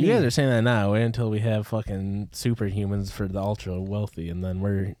 Any- You guys are saying that now. Wait until we have fucking superhumans for the ultra wealthy, and then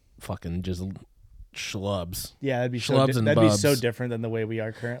we're fucking just schlubs. Yeah, that'd be Schlubs and that'd be so bubs. different than the way we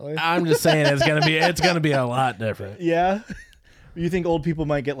are currently. I'm just saying it's gonna be a lot different. Yeah. You think old people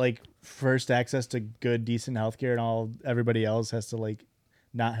might get like first access to good, decent healthcare, and everybody else has to like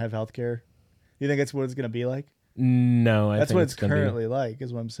not have healthcare? You think that's what it's gonna be like? No, That's think what it's gonna be- currently like,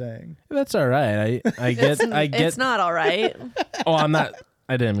 is what I'm saying. That's all right. I get. It's not all right. Oh, I'm not.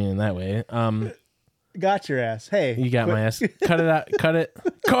 I didn't mean it that way. Got your ass. Hey, You got quit- my ass. Cut it out. Cut it.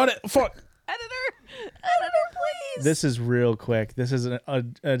 Fuck. Editor, please. This is real quick. This is a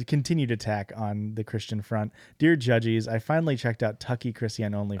continued attack on the Christian front. Dear Judgies, I finally checked out Tucky Chrissy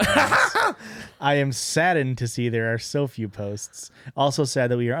on OnlyFans. I am saddened to see there are so few posts. Also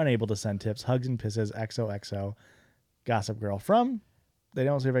sad that we are unable to send tips. Hugs and pisses. XOXO. Gossip Girl from. They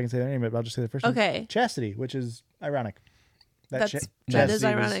don't say if I can say their name, but I'll just say the first name. Okay. Chastity, which is ironic. That Chastity is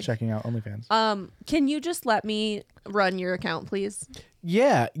ironic. was checking out OnlyFans. Can you just let me run your account, please?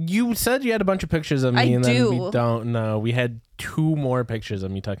 Yeah, you said you had a bunch of pictures of me, I and then do. we don't know. We had 2 more pictures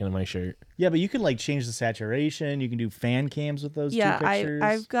of me tucking in my shirt. Yeah, but you can like change the saturation. You can do fan cams with those two pictures.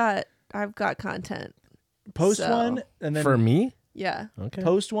 I've got content. post so- one and then For me? Yeah. Okay.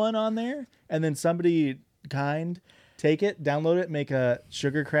 post one on there, and then somebody take it, download it, make a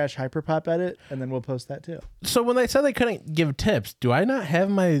Sugar Crash Hyperpop edit, and then we'll post that too. So when they said they couldn't give tips, do I not have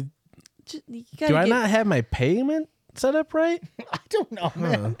my You gotta do I get- not have my payment set up right? I don't know,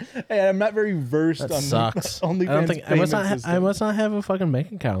 man. Hey, I'm not very versed That on sucks. OnlyFans I don't think I must payment not. system. I must not have a fucking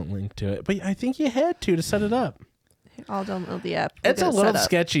bank account linked to it. But I think you had to set it up. I'll download the app. We'll It's a get it little set up.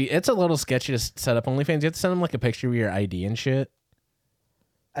 sketchy. It's a little sketchy to set up OnlyFans. You have to send them like a picture of your ID and shit.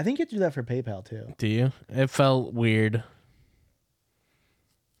 I think you have to do that for PayPal too. Do you? It felt weird.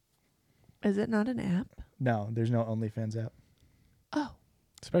 Is it not an app? No, there's no OnlyFans app. Oh,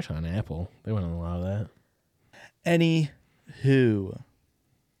 especially on Apple. They wouldn't allow that. Anywho,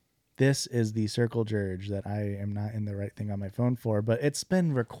 this is the circle jerge that I am not in the right thing on my phone for, but it's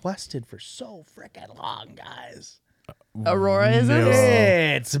been requested for so freaking long, guys. Auroraisms? No.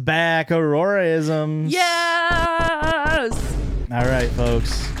 It's back, Auroraisms. Yes! All right,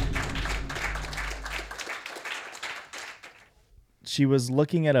 folks. She was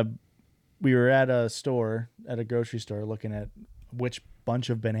looking at we were at a store, at a grocery store, looking at which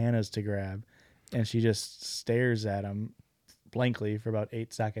bunch of bananas to grab, and she just stares at them blankly for about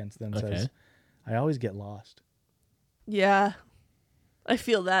 8 seconds, then says, I always get lost. Yeah. I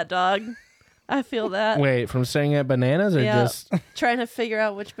feel that, dog. I feel that. Wait, from staring at bananas or Yeah. just... Trying to figure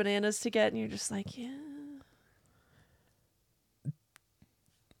out which bananas to get, and you're just like, yeah.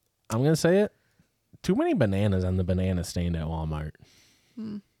 I'm going to say it. Too many bananas on the banana stand at Walmart.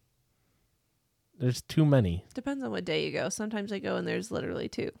 There's too many. Depends on what day you go. Sometimes I go and there's literally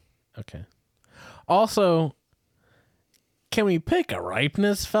 2. Okay. Also, can we pick a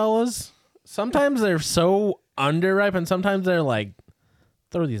ripeness, fellas? Sometimes they're so underripe, and sometimes they're like,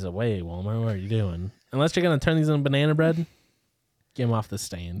 throw these away, Walmart. What are you doing? Unless you're going to turn these into banana bread, get them off the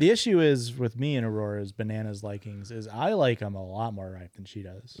stand. The issue is with me and Aurora's bananas likings is I like them a lot more ripe than she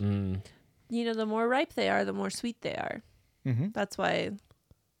does. You know, the more ripe they are, the more sweet they are. Mm-hmm. That's why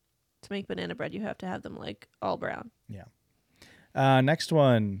to make banana bread, you have to have them like all brown. Yeah. Next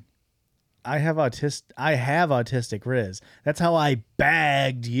one. I have autistic Riz. That's how I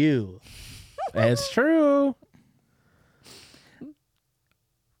bagged you. It's true.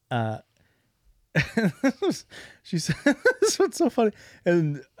 She said, this was so funny.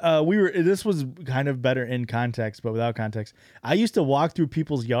 And this was kind of better in context, but without context. I used to walk through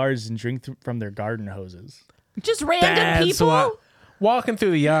people's yards and drink from their garden hoses. Just random people? Walking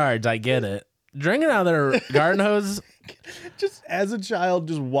through the yards, I get it. Drinking out of their garden hose. Just as a child,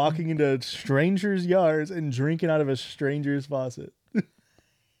 just walking into strangers' yards and drinking out of a stranger's faucet.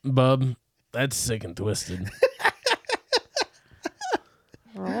 Bub, that's sick and twisted.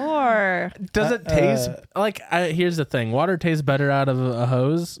 Roar. Does it taste like? Here's the thing: water tastes better out of a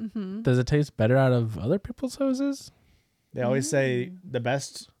hose. Mm-hmm. Does it taste better out of other people's hoses? They always say the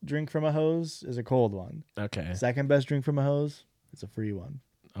best drink from a hose is a cold one. Okay. Second best drink from a hose is a free one.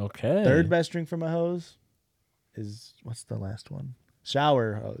 Okay. Third best drink from a hose is, what's the last one?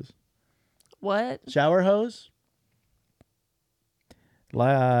 Shower hose. What? Shower hose.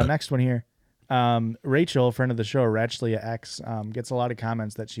 Next one here. Rachel, friend of the show, Ratchlia X, gets a lot of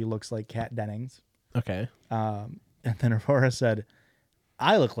comments that she looks like Kat Dennings. Okay. And then Aurora said,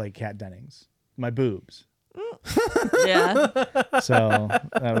 I look like Kat Dennings. My boobs. Yeah. So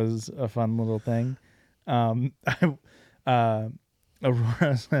that was a fun little thing.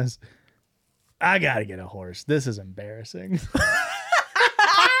 Aurora says, I got to get a horse. This is embarrassing.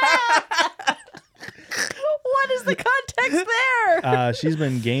 What is the context there? She's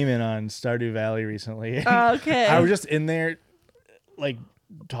been gaming on Stardew Valley recently. Okay. I was just in there, like,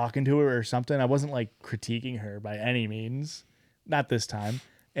 talking to her or something. I wasn't, like, critiquing her by any means. Not this time.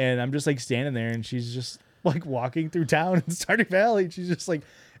 And I'm just, like, standing there, and she's just, like, walking through town in Stardew Valley. She's just, like,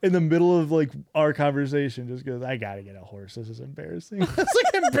 in the middle of, like, our conversation, just goes, I gotta get a horse. This is embarrassing. It's,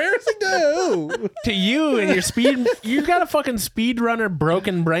 like, embarrassing to who? To you and your speed, you got a fucking speedrunner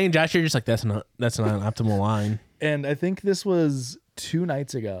broken brain, Josh. You're just like, that's not an optimal line. And I think this was 2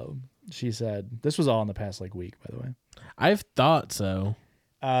 nights ago. She said, this was all in the past, like, week, by the way. I've thought so.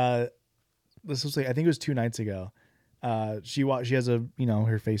 This was like, I think it was 2 nights ago. She has a,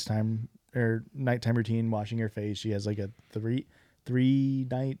 her FaceTime or nighttime routine, washing her face. She has like a three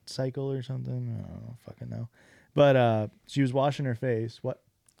night cycle or something. I don't fucking know. But she was washing her face. What?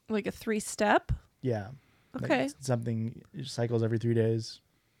 Like a 3-step? Yeah. Okay. Like something cycles every 3 days.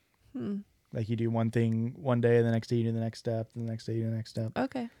 Like you do one thing one day, the next day you do the next step, the next day you do the next step.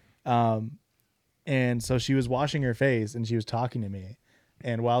 Okay. And so she was washing her face and she was talking to me.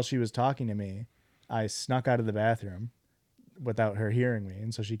 And while she was talking to me, I snuck out of the bathroom without her hearing me.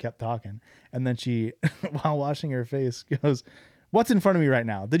 And so she kept talking. And then she, while washing her face, goes, what's in front of me right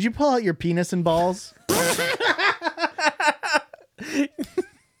now? Did you pull out your penis and balls?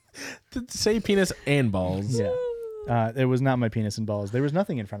 Say penis and balls. Yeah. It was not my penis and balls. There was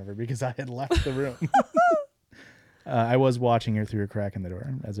nothing in front of her because I had left the room. I was watching her through a crack in the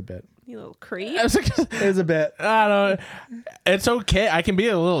door as a bit. You little creep. I was like, It was a bit. I don't know. It's okay. I can be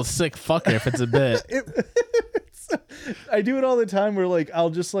a little sick fucker if it's a bit. I do it all the time where like I'll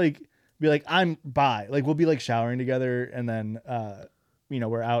just like be like, I'm bye. Like we'll be like showering together and then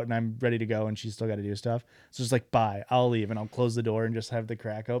we're out and I'm ready to go and she's still got to do stuff. So it's like, bye, I'll leave and I'll close the door and just have the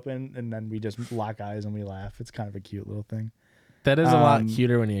crack open and then we just lock eyes and we laugh. It's kind of a cute little thing. That is a lot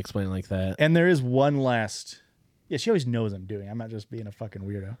cuter when you explain it like that. And there is one last. Yeah, she always knows I'm doing. I'm not just being a fucking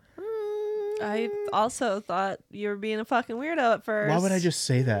weirdo. I also thought you were being a fucking weirdo at first. Why would I just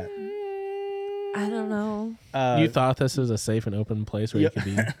say that? I don't know. You thought this was a safe and open place where you could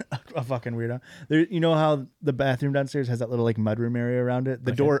be a fucking weirdo. There, you know how the bathroom downstairs has that little like mudroom area around it?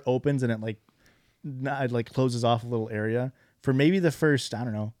 The door opens and it like closes off a little area. For maybe the first, I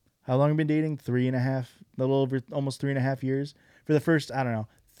don't know, how long have we been dating? 3.5, a little over almost 3.5 years. For the first, I don't know,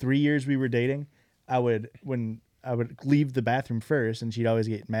 3 years we were dating, when I would leave the bathroom first and she'd always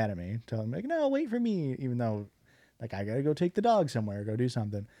get mad at me, telling me like, no, wait for me, even though like I gotta go take the dog somewhere, go do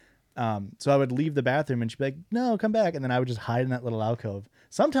something. So I would leave the bathroom and she'd be like, no, come back. And then I would just hide in that little alcove,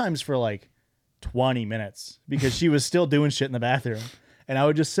 sometimes for like 20 minutes because she was still doing shit in the bathroom. And I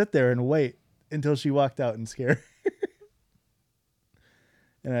would just sit there and wait until she walked out and scare her.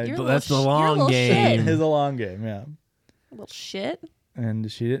 And that's the long game. It is a long game, yeah. A little shit. And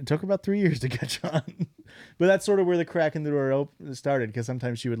it took about 3 years to catch on. But that's sort of where the crack in the door started, because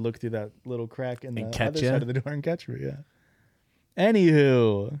sometimes she would look through that little crack in the other side of the door and catch me, yeah.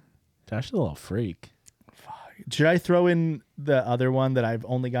 Anywho. Josh is a little freak. Should I throw in the other one that I've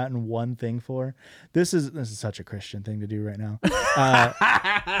only gotten one thing for? This is such a Christian thing to do right now.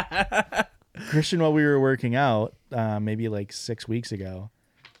 Christian, while we were working out, maybe like 6 weeks ago,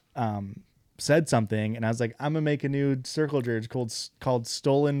 said something, and I was like, I'm gonna make a new circle jerk called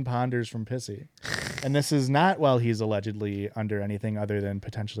Stolen Ponders from Pissy. And this is not while he's allegedly under anything other than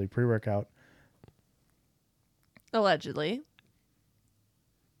potentially pre-workout. Allegedly.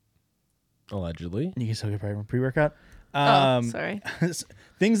 You can still get from pre-workout. Sorry.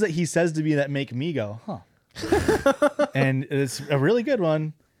 Things that he says to me that make me go, huh. And it's a really good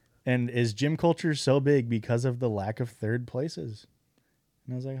one. And is gym culture so big because of the lack of third places?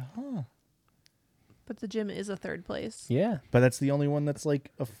 And I was like, huh. But the gym is a third place. Yeah. But that's the only one that's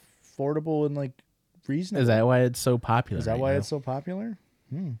like affordable and like reasonable. Is that why it's so popular? Is that why now? it's so popular?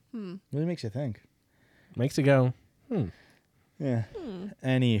 Really makes you think. Makes it go, Yeah.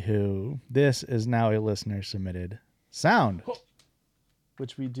 Anywho, this is now a listener submitted sound,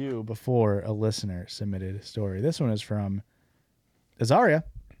 which we do before a listener submitted story. This one is from Azaria.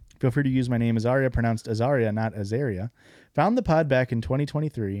 Feel free to use my name Azaria, pronounced Azaria, not Azaria. Found the pod back in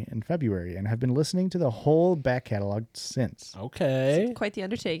 2023 in February and have been listening to the whole back catalog since. Okay. It's quite the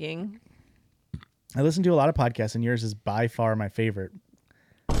undertaking. I listen to a lot of podcasts, and yours is by far my favorite.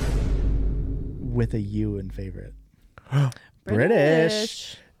 With a U in favorite.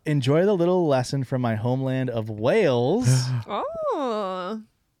 British. Enjoy the little lesson from my homeland of Wales. Oh.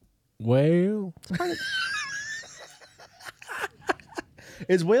 Well.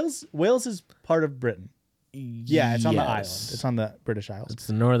 Is Wales is part of Britain? Yeah, it's on the island. It's on the British Isles. It's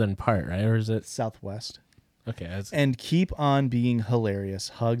the northern part, right? Or is it Southwest? Okay. And keep on being hilarious.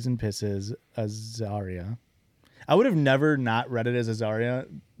 Hugs and pisses, Azaria. I would have never not read it as Azaria,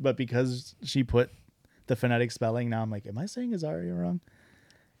 but because she put the phonetic spelling, now I'm like, am I saying Azaria wrong?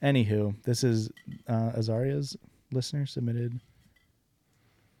 Anywho, this is Azaria's listener submitted.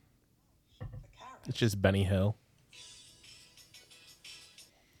 It's just Benny Hill.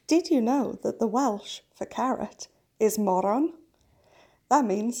 Did you know that the Welsh for carrot is moron? That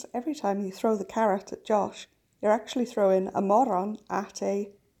means every time you throw the carrot at Josh, you're actually throwing a moron at a...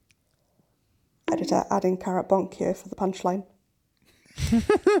 Editor adding carrot bonk here for the punchline.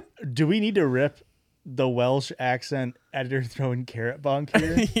 Do we need to rip the Welsh accent editor throwing carrot bonk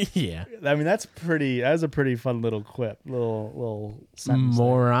here? Yeah. I mean, that's a pretty fun little quip, little sentence.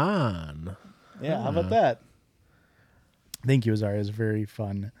 Moron. Yeah, how about that? Thank you, Azaria. It's a very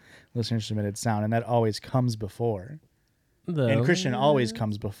fun listener submitted sound, and that always comes before. And Christian always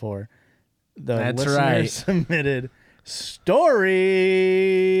comes before the listener submitted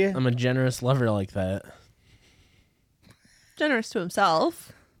story. I'm a generous lover like that. Generous to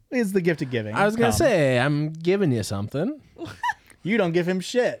himself. It's the gift of giving. I was going to say, I'm giving you something. You don't give him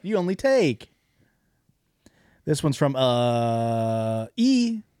shit. You only take. This one's from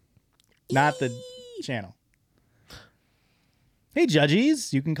E, not the channel. Hey,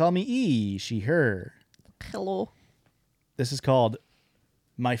 judges. You can call me E, she, her. Hello. This is called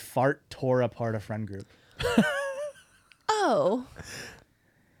My Fart Tore Apart a Friend Group. Oh.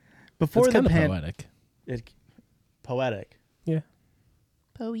 Before it's the poetic. Poetic. Yeah.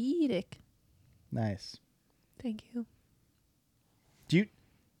 Poetic. Nice. Thank you.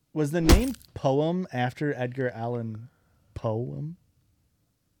 Was the name Poem after Edgar Allan Poe?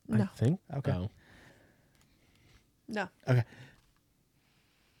 No. I think. Okay. Oh. No. Okay.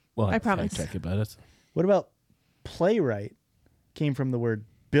 Well, I promise. Check it, but it's... What about playwright? Came from the word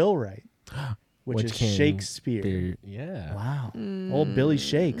Bill Wright. which is can Shakespeare. be- yeah. Wow. Old Billy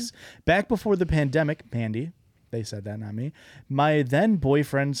Shakes. Back before the pandemic, Pandy, they said that, not me, my then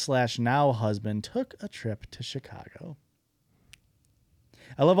boyfriend / now husband took a trip to Chicago.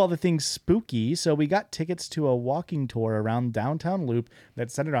 I love all the things spooky, so we got tickets to a walking tour around downtown Loop that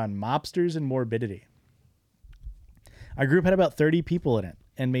centered on mobsters and morbidity. Our group had about 30 people in it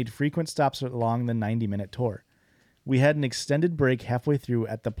and made frequent stops along the 90-minute tour. We had an extended break halfway through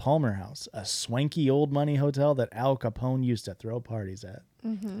at the Palmer House, a swanky old money hotel that Al Capone used to throw parties at.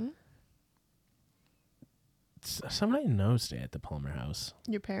 Somebody knows stay at the Palmer House.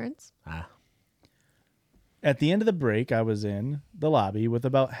 Your parents? At the end of the break, I was in the lobby with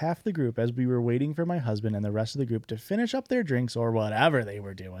about half the group as we were waiting for my husband and the rest of the group to finish up their drinks or whatever they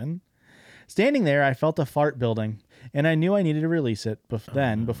were doing. Standing there, I felt a fart building, and I knew I needed to release it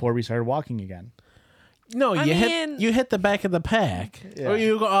before we started walking again. No, I mean- you hit the back of the pack. Yeah. Or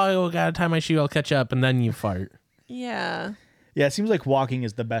you go, oh, gotta tie my shoe, I'll catch up, and then you fart. Yeah. Yeah, it seems like walking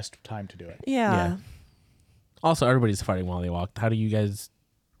is the best time to do it. Yeah. Also, everybody's farting while they walk. How do you guys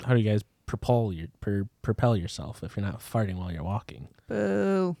propel yourself if you're not farting while you're walking?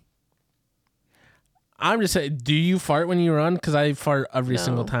 Boo. I'm just saying, do you fart when you run? Because I fart every No.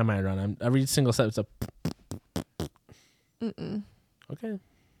 single time I run. Every single step, it's a... Mm-mm. Okay.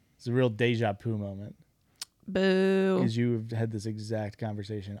 It's a real deja vu moment. Boo. Because you've had this exact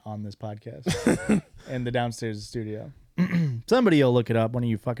conversation on this podcast in the downstairs studio. Somebody will look it up. One of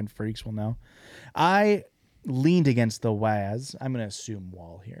you fucking freaks will know. I leaned against the Waz. I'm going to assume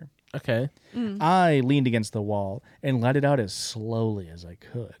wall here. Okay. I leaned against the wall and let it out as slowly as I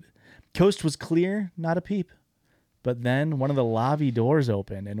could. Coast was clear, not a peep. But then one of the lobby doors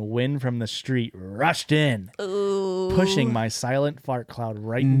opened and wind from the street rushed in, pushing my silent fart cloud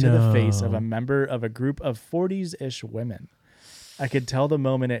right into the face of a member of a group of 40s-ish women. I could tell the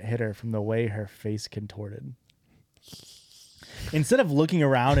moment it hit her from the way her face contorted. Instead of looking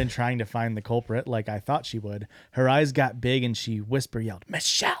around and trying to find the culprit like I thought she would, her eyes got big and she yelled,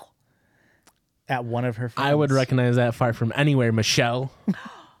 "Michelle!" at one of her friends. I would recognize that fart from anywhere, Michelle.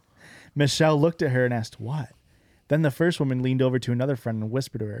 Michelle looked at her and asked, "What?" Then the first woman leaned over to another friend and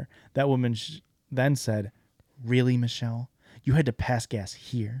whispered to her. That woman then said, "Really, Michelle? You had to pass gas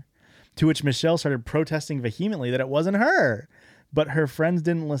here?" To which Michelle started protesting vehemently that it wasn't her. But her friends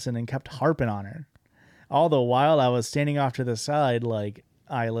didn't listen and kept harping on her. All the while I was standing off to the side like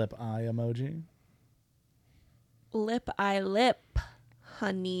eye lip eye emoji. Lip,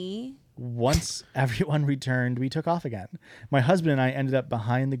 honey. Once everyone returned, we took off again. My husband and I ended up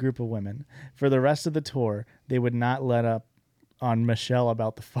behind the group of women. For the rest of the tour, they would not let up on Michelle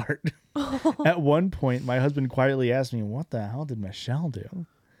about the fart. At one point, my husband quietly asked me, "What the hell did Michelle do?"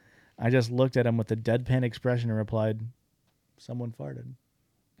 I just looked at him with a deadpan expression and replied, "Someone farted."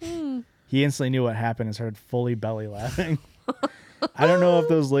 He instantly knew what happened and started fully belly laughing. I don't know if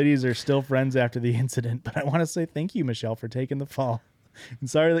those ladies are still friends after the incident, but I want to say thank you, Michelle, for taking the fall. And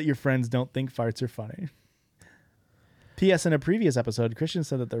sorry that your friends don't think farts are funny. P.S. In a previous episode, Christian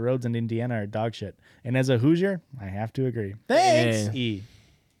said that the roads in Indiana are dog shit. And as a Hoosier, I have to agree. Thanks, Hey.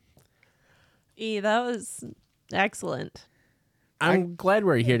 E, that was excellent. I'm glad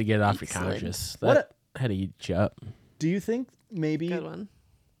we're here to get it off your Excellent. conscience. What That had to eat you up. Do you think maybe... Good one.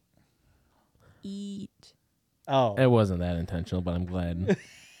 Eat. Oh, It wasn't that intentional, but I'm glad.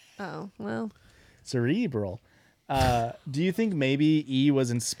 Oh, well. cerebral. Do you think maybe E was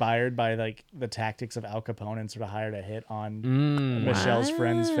inspired by like the tactics of Al Capone and sort of hired a hit on Michelle's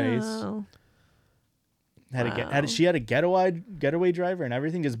friend's face? Wow. She had a getaway driver and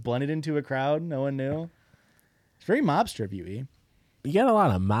everything just blended into a crowd. No one knew. It's very mobster of you, E. You got a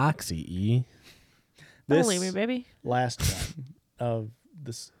lot of moxie, E. Don't leave me, baby. last one of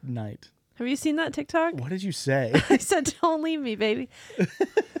this night. Have you seen that TikTok? What did you say? I said, "Don't leave me, baby."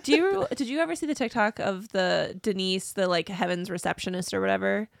 Did you ever see the TikTok of the Denise, the like Heaven's receptionist or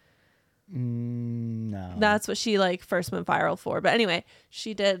whatever? No. That's what she like first went viral for. But anyway,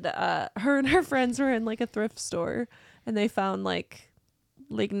 she did. Her and her friends were in like a thrift store, and they found like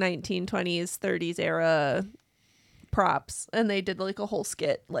 1920s, 30s era props, and they did like a whole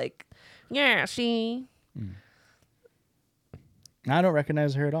skit. Like, yeah, she I don't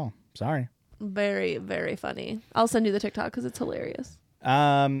recognize her at all. Sorry. very, very funny. I'll send you the TikTok because it's hilarious.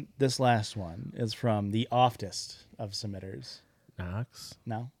 This last one is from the oftest of submitters. Knox?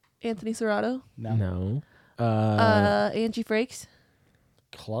 No? Anthony Serrato, No. Angie Frakes,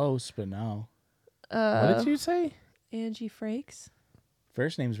 Close, but no. What did you say? Angie Frakes.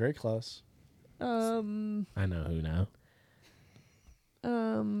 First name's very close. I know who now.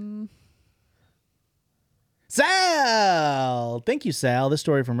 Sal! Thank you, Sal. This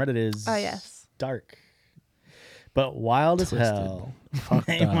story from Reddit is Oh yes. dark, but wild Twisted. as hell.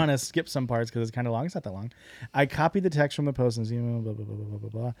 I want to skip some parts because it's kind of long. It's not that long. I copied the text from the post and blah, blah, blah, blah, blah,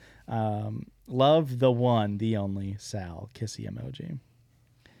 blah, blah. Love the one, the only, Sal. Kissy emoji.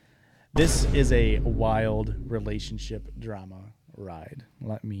 This is a wild relationship drama ride,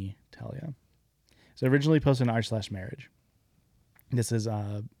 let me tell you. So originally posted on r/marriage. This is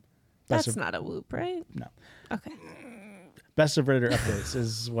That's not a whoop, right? No. Okay. Best of Reddit updates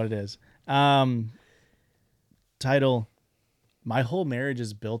is what it is. Title: My whole marriage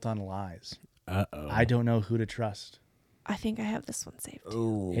is built on lies. Uh-oh. I don't know who to trust. I think I have this one saved.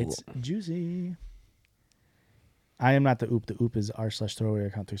 Ooh. It's juicy. I am not the oop. The oop is r/throwaway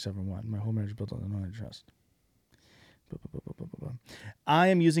account 371. My whole marriage is built on no one to trust. I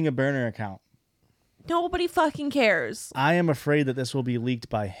am using a burner account. Nobody fucking cares. I am afraid that this will be leaked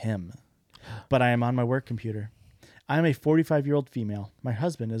by him, but I am on my work computer. I am a 45-year-old female. My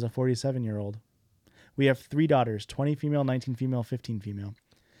husband is a 47-year-old. We have 3 daughters, 20 female, 19 female, 15 female.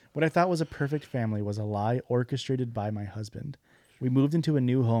 What I thought was a perfect family was a lie orchestrated by my husband. We moved into a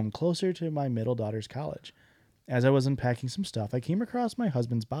new home closer to my middle daughter's college. As I was unpacking some stuff, I came across my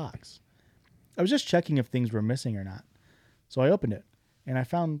husband's box. I was just checking if things were missing or not. So I opened it, and I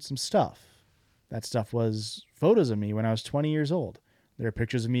found some stuff. That stuff was photos of me when I was 20 years old. There are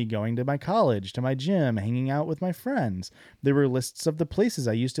pictures of me going to my college, to my gym, hanging out with my friends. There were lists of the places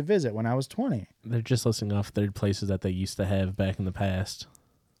I used to visit when I was 20. They're just listing off third places that they used to have back in the past.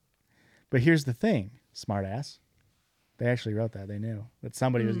 But here's the thing, smartass. They actually wrote that. They knew that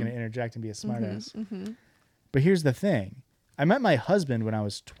somebody was going to interject and be a smartass. But here's the thing. I met my husband when I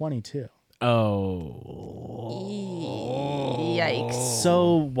was 22. Oh. Yikes.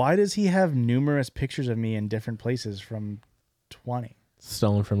 So why does he have numerous pictures of me in different places from 20?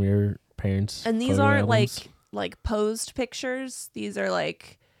 Stolen from your parents. And these photo aren't albums. like posed pictures. These are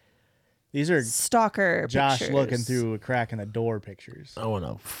like These are stalker Josh pictures. looking through a crack in the door pictures. I want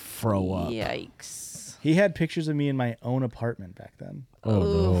to throw up. Yikes. He had pictures of me in my own apartment back then. Oh,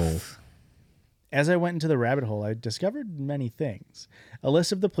 no. Oof. As I went into the rabbit hole, I discovered many things. A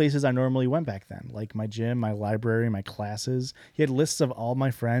list of the places I normally went back then, like my gym, my library, my classes. He had lists of all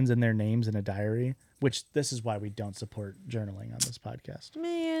my friends and their names in a diary, which this is why we don't support journaling on this podcast.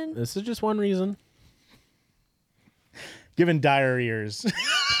 Man. This is just one reason. Given Diariers.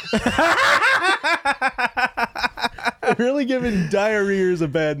 Really giving Diariers a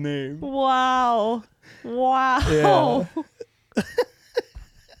bad name. Wow. Wow. Yeah.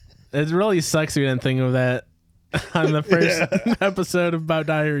 It really sucks we didn't think of that on the first episode about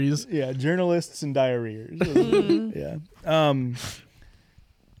Diaries. Yeah, journalists and diariers. Yeah.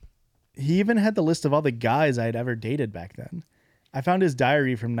 He even had the list of all the guys I had ever dated back then. I found his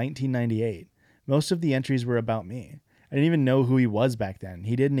diary from 1998. Most of the entries were about me. I didn't even know who he was back then.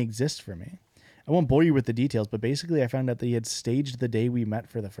 He didn't exist for me. I won't bore you with the details, but basically I found out that he had staged the day we met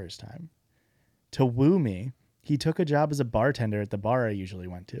for the first time. To woo me, he took a job as a bartender at the bar I usually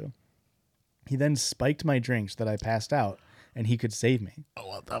went to. He then spiked my drinks that I passed out, and he could save me. Oh,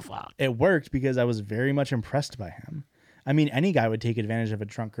 what the fuck? It worked because I was very much impressed by him. I mean, any guy would take advantage of a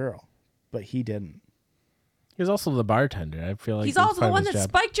drunk girl, but he didn't. He was also the bartender. I feel like He's that's also the part of one his that job.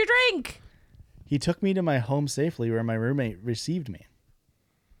 spiked your drink. He took me to my home safely where my roommate received me.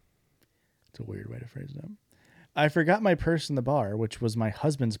 It's a weird way to phrase it. I forgot my purse in the bar, which was my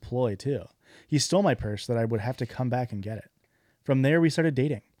husband's ploy, too. He stole my purse so that I would have to come back and get it. From there, we started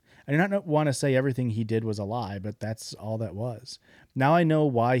dating. I do not want to say everything he did was a lie, but that's all that was. Now I know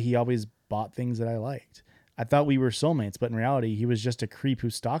why he always bought things that I liked. I thought we were soulmates, but in reality, he was just a creep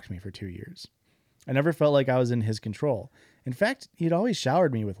who stalked me for 2 years. I never felt like I was in his control. In fact, he'd always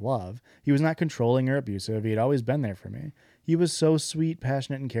showered me with love. He was not controlling or abusive. He had always been there for me. He was so sweet,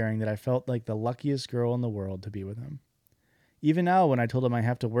 passionate, and caring that I felt like the luckiest girl in the world to be with him. Even now, when I told him I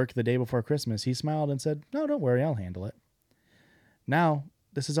have to work the day before Christmas, he smiled and said, "No, don't worry, I'll handle it." Now,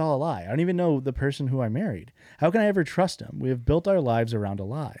 this is all a lie. I don't even know the person who I married. How can I ever trust him? We have built our lives around a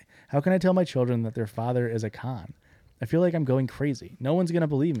lie. How can I tell my children that their father is a con? I feel like I'm going crazy. No one's going to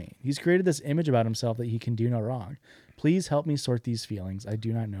believe me. He's created this image about himself that he can do no wrong. Please help me sort these feelings. I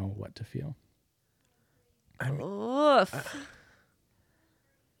do not know what to feel. Oof.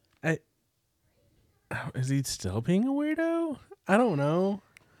 Is he still being a weirdo? I don't know.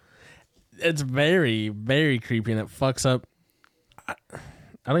 It's very, very creepy, and it fucks up. I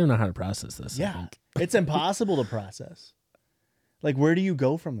don't even know how to process this. I Yeah. think. It's impossible to process. Like, where do you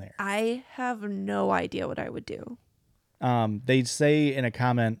go from there? I have no idea what I would do. They say in a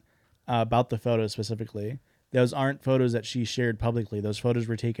comment about the photos specifically, those aren't photos that she shared publicly. Those photos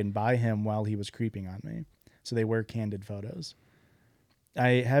were taken by him while he was creeping on me. So they were candid photos.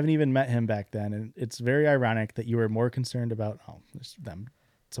 I haven't even met him back then, and it's very ironic that you were more concerned about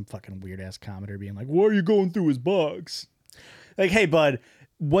some fucking weird ass commenter being like, "Why are you going through his box?" Like, hey, bud,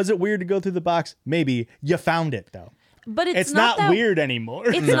 was it weird to go through the box? Maybe. You found it though. But It's not that weird anymore.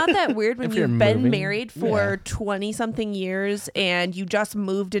 It's not that weird when If you're you've been moving. married for 20 something years and you just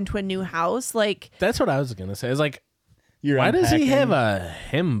moved into a new house. Like, That's what I was gonna say. It's like, You're why does he unpacking. have a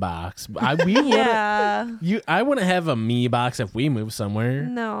him box? I wouldn't have a me box if we moved somewhere.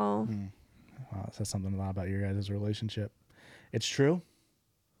 No. Wow, that says something a lot about your guys' relationship. It's true.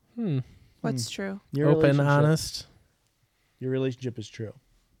 What's true? Your Open, relationship- honest. Your relationship is true.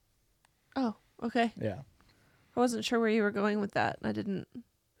 Oh, okay. Yeah. I wasn't sure where you were going with that. I didn't.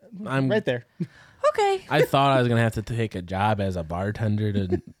 I'm Right there. Okay. I thought I was gonna have to take a job as a bartender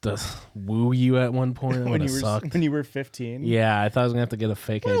to woo you at one point. That would have sucked. when you were 15. Yeah, I thought I was gonna have to get a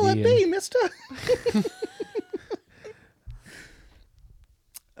fake What'll it ID. be, mister?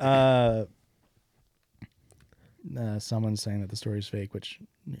 Someone's saying that the story's fake, which,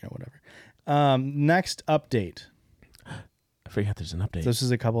 whatever. Next update. I forgot there's an update. This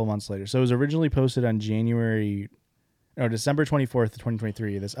is a couple of months later. So it was originally posted on December 24th,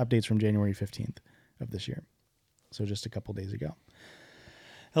 2023. This update's from January 15th of this year. So just a couple days ago.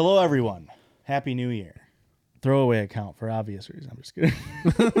 Hello, everyone. Happy New Year. Throwaway account for obvious reasons. I'm just kidding.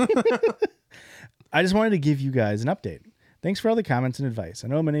 I just wanted to give you guys an update. Thanks for all the comments and advice. I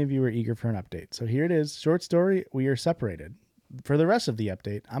know many of you are eager for an update. So here it is. Short story, we are separated. For the rest of the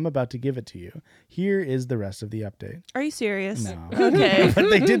update, I'm about to give it to you. Here is the rest of the update. Are you serious? No. Okay. But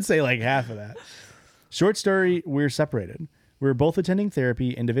they did say like half of that. Short story, we're separated. We're both attending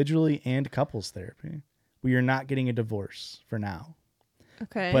therapy individually and couples therapy. We are not getting a divorce for now.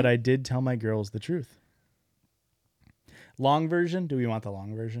 Okay. But I did tell my girls the truth. Long version? Do we want the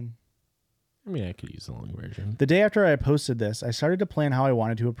long version? I mean, I could use the long version. The day after I posted this, I started to plan how I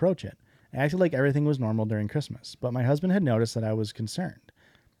wanted to approach it. I acted like everything was normal during Christmas, but my husband had noticed that I was concerned.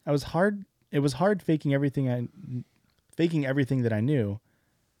 It was hard faking everything that I knew.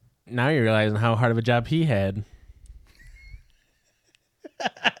 Now you're realizing how hard of a job he had.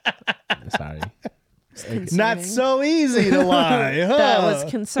 Sorry. Not so easy to lie. Huh? That was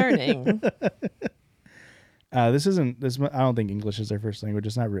concerning. I don't think English is their first language.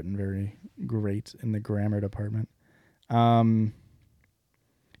 It's not written very great in the grammar department.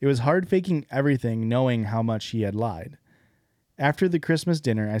 It was hard faking everything, knowing how much he had lied. After the Christmas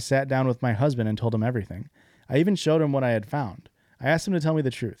dinner, I sat down with my husband and told him everything. I even showed him what I had found. I asked him to tell me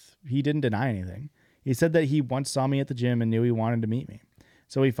the truth. He didn't deny anything. He said that he once saw me at the gym and knew he wanted to meet me.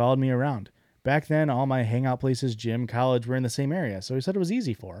 So he followed me around. Back then, all my hangout places, gym, college were in the same area, so he said it was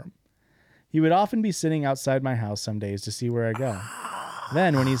easy for him. He would often be sitting outside my house some days to see where I go.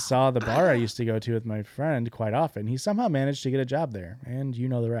 Then, when he saw the bar I used to go to with my friend quite often, he somehow managed to get a job there, and you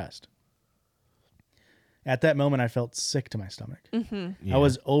know the rest. At that moment, I felt sick to my stomach. Yeah. I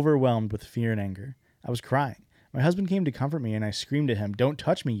was overwhelmed with fear and anger. I was crying. My husband came to comfort me, and I screamed at him, "Don't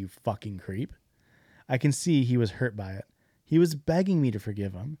touch me, you fucking creep." I can see he was hurt by it. He was begging me to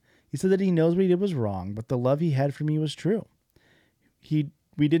forgive him. He said that he knows what he did was wrong, but the love he had for me was true.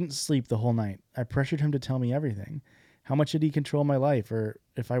 We didn't sleep the whole night. I pressured him to tell me everything. How much did he control my life,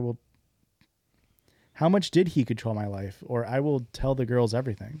 How much did he control my life, or I will tell the girls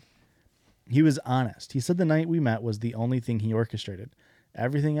everything. He was honest. He said the night we met was the only thing he orchestrated.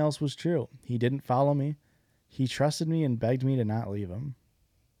 Everything else was true. He didn't follow me. He trusted me and begged me to not leave him.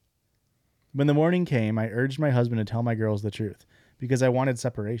 When the morning came, I urged my husband to tell my girls the truth, because I wanted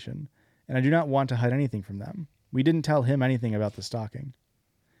separation, and I do not want to hide anything from them. We didn't tell him anything about the stalking.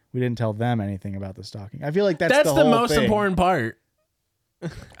 We didn't tell them anything about the stalking. I feel like that's the the whole most thing. important part.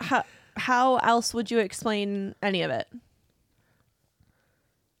 How else would you explain any of it?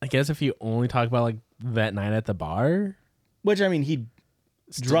 I guess if you only talk about like that night at the bar. Which, I mean, he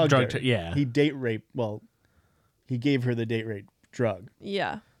drugged her. Yeah. He date raped. Well, he gave her the date rape drug.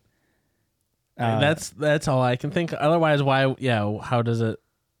 Yeah. That's all I can think. Otherwise, why? Yeah. How does it?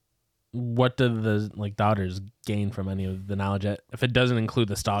 What do the daughters gain from any of the knowledge if it doesn't include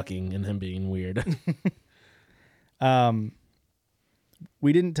the stalking and him being weird?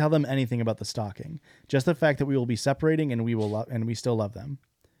 We didn't tell them anything about the stalking, just the fact that we will be separating and we still love them.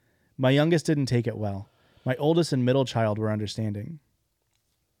 My youngest didn't take it well. My oldest and middle child were understanding.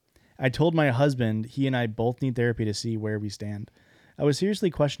 I told my husband he and I both need therapy to see where we stand. I was seriously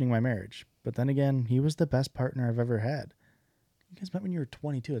questioning my marriage, but then again, he was the best partner I've ever had. You guys met when you were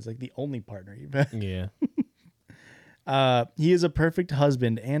 22. It's like the only partner you've had. Yeah. He is a perfect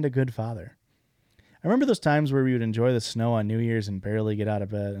husband and a good father. I remember those times where we would enjoy the snow on New Year's and barely get out of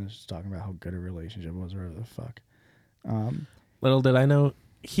bed. And just talking about how good a relationship was, or whatever the fuck. Little did I know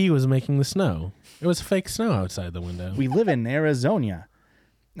he was making the snow. It was fake snow outside the window. We live in Arizona.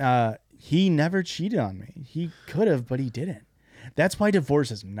 He never cheated on me. He could have, but he didn't. That's why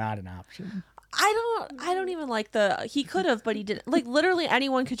divorce is not an option. I don't even like the he could have, but he didn't. Like literally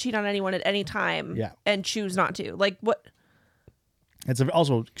anyone could cheat on anyone at any time and choose not to. Like what? It's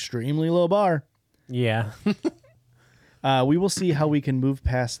also extremely low bar. Yeah. We will see how we can move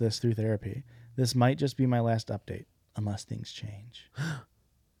past this through therapy. This might just be my last update, unless things change.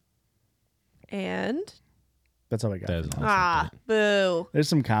 And that's all I got. That is an awesome update. Boo. There's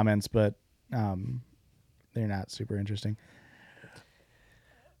some comments, but they're not super interesting.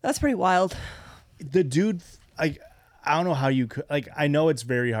 That's pretty wild. The dude, I don't know how you could, I know it's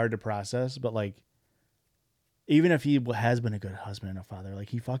very hard to process, but even if he has been a good husband and a father,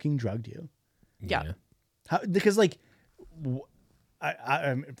 he fucking drugged you. Yeah. Because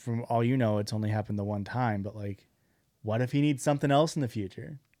I from all you know, it's only happened the one time, but what if he needs something else in the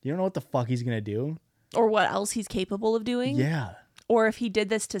future? You don't know what the fuck he's going to do. Or what else he's capable of doing. Yeah. Or if he did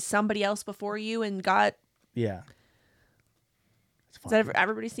this to somebody else before you and got... Yeah. Has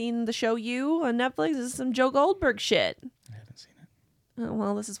everybody seen the show You on Netflix? This is some Joe Goldberg shit. I haven't seen it. Oh,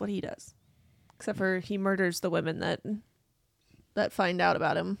 well, this is what he does. Except for he murders the women that find out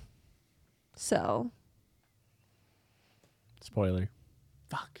about him. So... Spoiler.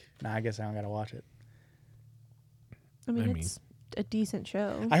 Fuck. Nah, I guess I don't got to watch it. I mean, it's a decent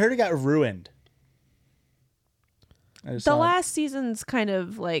show. I heard it got ruined. The last season's kind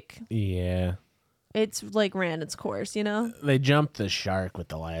of Yeah. It's ran its course, you know? They jumped the shark with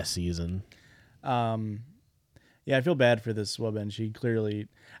the last season. Yeah, I feel bad for this woman. She clearly,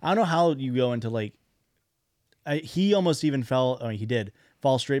 I don't know how you go into he almost even he did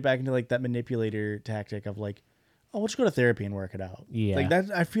fall straight back into that manipulator tactic of oh, let's go to therapy and work it out. Yeah.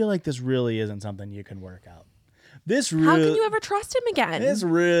 That. I feel like this really isn't something you can work out. How can you ever trust him again? This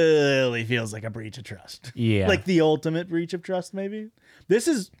really feels like a breach of trust. Yeah. The ultimate breach of trust, maybe. This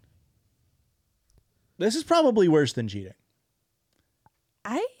is probably worse than cheating.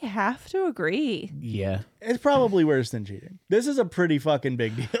 I have to agree. Yeah. It's probably worse than cheating. This is a pretty fucking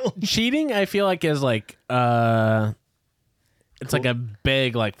big deal. Cheating, I feel like, is it's a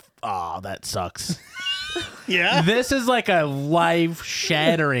big, oh, that sucks. Yeah. This is a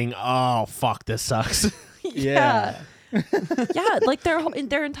life-shattering, oh, fuck, this sucks. Yeah. Yeah,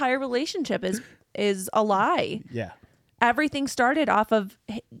 their entire relationship is a lie. Yeah. Everything started off of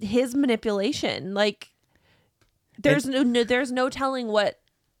his manipulation. There's no telling what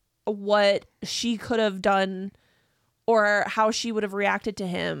she could have done or how she would have reacted to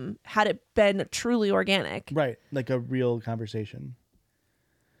him had it been truly organic. Right. A real conversation.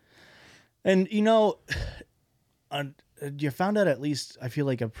 And you found out at least, I feel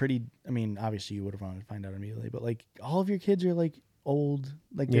obviously you would have wanted to find out immediately, but all of your kids are old,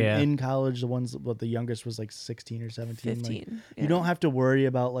 they're in college. The youngest was 16 or 17. 15. You don't have to worry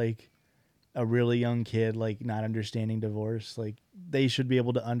about a really young kid not understanding divorce. They should be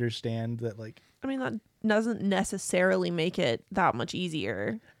able to understand that that doesn't necessarily make it that much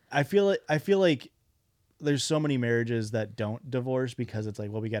easier. I feel like there's so many marriages that don't divorce because it's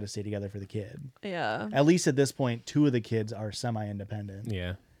we got to stay together for the kid. Yeah. At least at this point, 2 of the kids are semi-independent.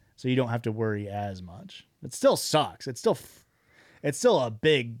 Yeah. So you don't have to worry as much. It still sucks. It's still a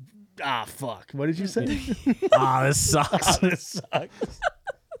big, fuck. What did you say? This sucks. This sucks.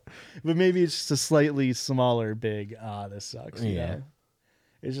 But maybe it's just a slightly smaller big, this sucks. You know?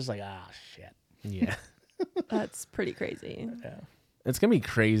 It's just shit. Yeah. That's pretty crazy. Yeah. It's going to be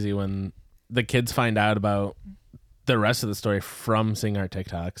crazy when the kids find out about the rest of the story from seeing our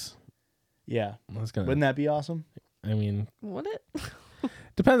TikToks. Yeah. Wouldn't that be awesome? I mean, would it?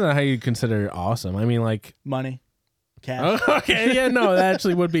 Depends on how you consider awesome. I mean, money, cash. Oh, okay, yeah, no, that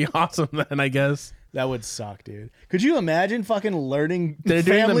actually would be awesome then, I guess. That would suck, dude. Could you imagine fucking learning? They're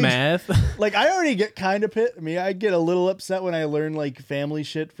doing the math. I already get kind of pissed. I get a little upset when I learn family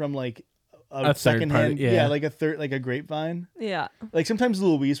shit from a secondhand, a grapevine. Yeah. Sometimes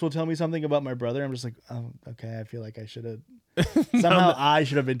Louise will tell me something about my brother. I'm just oh, okay. I feel like I should have somehow I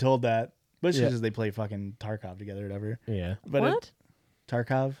should have been told that. But it's just they play fucking Tarkov together, or whatever. Yeah. But what?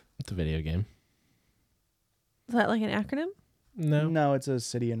 Tarkov? It's a video game. Is that an acronym? No, it's a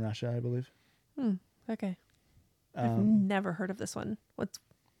city in Russia, I believe. Okay. I've never heard of this one.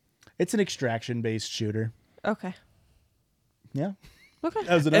 It's an extraction-based shooter. Okay. Yeah. Okay.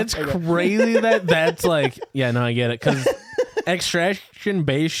 It's crazy that's yeah, no, I get it. Because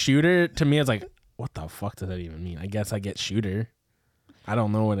extraction-based shooter, to me, is what the fuck does that even mean? I guess I get shooter. I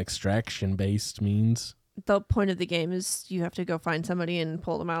don't know what extraction-based means. The point of the game is you have to go find somebody and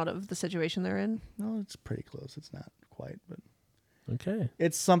pull them out of the situation they're in. No, it's pretty close. It's not quite, but Okay.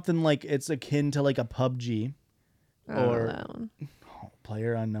 It's something like it's akin to like a PUBG or that one.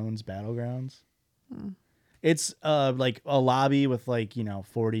 Player Unknown's Battlegrounds. It's like a lobby with like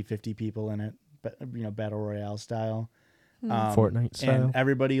 40, 50 people in it, but battle royale style. Fortnite style. And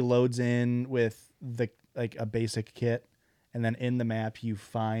everybody loads in with a basic kit, and then in the map you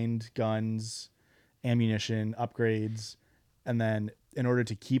find guns, ammunition, upgrades, and then in order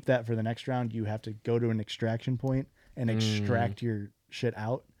to keep that for the next round, you have to go to an extraction point and extract your shit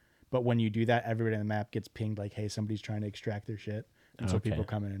out. But when you do that, everybody on the map gets pinged like, hey, somebody's trying to extract their shit. And so people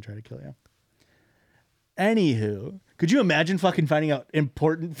come in and try to kill you. Anywho, could you imagine fucking finding out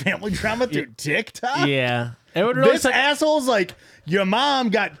important family drama through TikTok? Yeah. It would really This asshole's like, your mom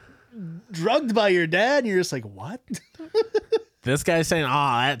got drugged by your dad, and you're just like, what? This guy's saying, "Oh,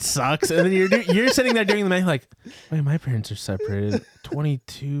 that sucks," and then you're sitting there doing the math, like, "Wait, my parents are separated.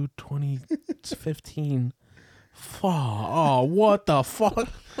 22, 15. Oh, what the fuck?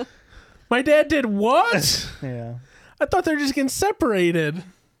 My dad did what? Yeah. I thought they were just getting separated."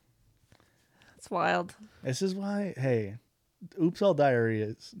 It's wild. This is why, hey, Oops All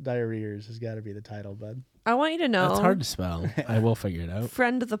Diariers has got to be the title, bud. I want you to know. That's hard to spell. I will figure it out.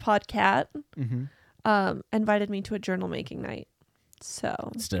 Friend of the podcat invited me to a journal making night. So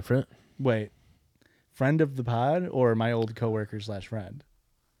It's different. Wait, friend of the pod or my old coworker / friend?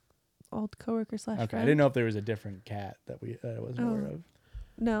 old coworker / Okay, friend. I didn't know if there was a different cat that I was aware of.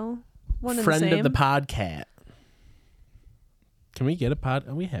 No, one and Friend the same. of the podcat. Can we get a pod?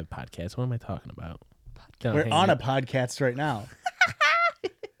 We have podcasts. What am I talking about? We're on a podcast right now.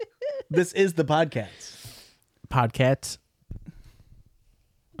 This is the podcast. Podcasts.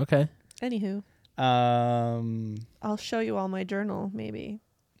 Okay. Anywho, I'll show you all my journal, maybe,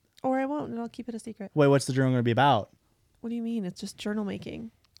 or I won't, and I'll keep it a secret. Wait, what's the journal going to be about? What do you mean? It's just journal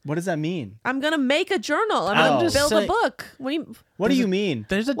making. What does that mean? I'm gonna make a journal. I'm Oh. gonna build Say- a book. What do you? What do you mean?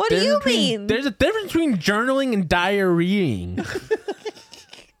 There's a What do you difference between- mean? There's a difference between journaling and diarying.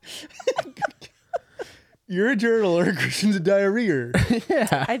 You're a journaler, Christian's a diarrheer.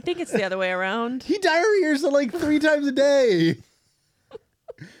 Yeah. I think it's the other way around. He diarrheers like 3 times a day.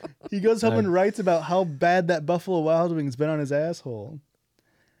 He goes home and writes about how bad that Buffalo Wild Wing's been on his asshole.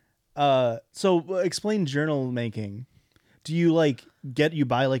 So explain journal making. Do you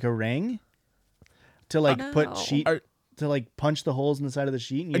buy like a ring to put sheet to punch the holes in the side of the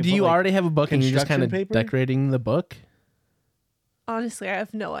sheet? And Do you already have a book and you're just kind construction of paper? decorating the book? Honestly, I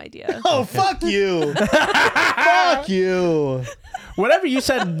have no idea. Oh, fuck you. Fuck you. Whatever you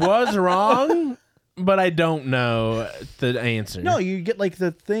said was wrong, but I don't know the answer. No, you get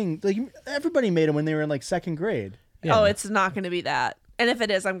the thing. Everybody made them when they were in 2nd grade. Yeah. Oh, it's not going to be that. And if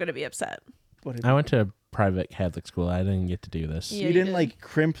it is, I'm going to be upset. I went to a private Catholic school. I didn't get to do this. Yeah, you didn't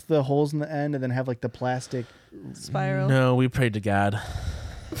crimp the holes in the end and then have the plastic. Spiral. No, we prayed to God.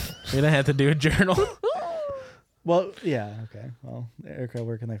 We didn't have to do a journal. Well, yeah, okay. Well, Erica,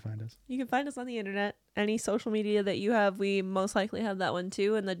 where can they find us? You can find us on the internet. Any social media that you have, we most likely have that one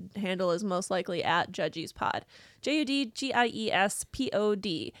too. And the handle is most likely at JudgiesPod.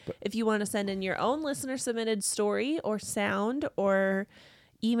 JUDGIESPOD. If you want to send in your own listener submitted story or sound or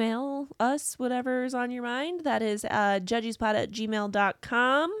email us whatever's on your mind, that is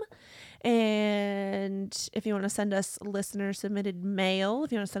judgiespod@gmail.com. And if you want to send us listener submitted mail,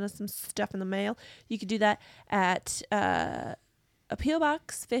 if you want to send us some stuff in the mail, you could do that at a P.O.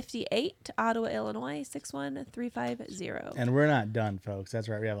 Box 58, Ottawa, Illinois, 61350. And we're not done, folks. That's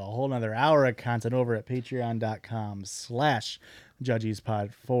right. We have a whole nother hour of content over at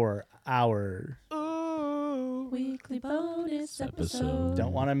patreon.com/judgiespod for our Weekly bonus episode.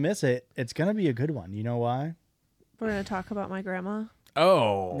 Don't want to miss it. It's going to be a good one. You know why? We're going to talk about my grandma.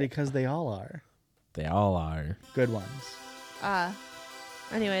 Oh. Because they all are. They all are. Good ones.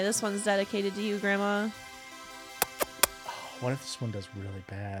 Anyway, this one's dedicated to you, Grandma. What if this one does really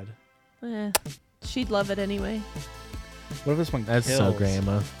bad? She'd love it anyway. What if this one That's kills? so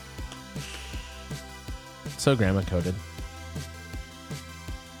grandma. So grandma coded.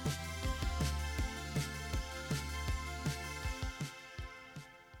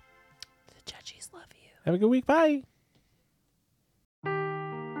 The judges love you. Have a good week. Bye.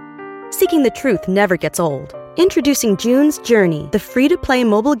 Seeking the truth never gets old. Introducing June's Journey, the free-to-play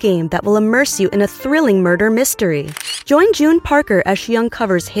mobile game that will immerse you in a thrilling murder mystery. Join June Parker as she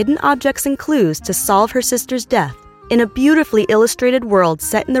uncovers hidden objects and clues to solve her sister's death in a beautifully illustrated world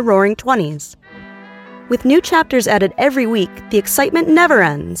set in the Roaring '20s. With new chapters added every week, the excitement never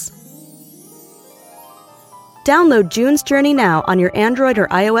ends. Download June's Journey now on your Android or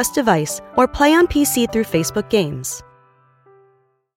iOS device, or play on PC through Facebook Games.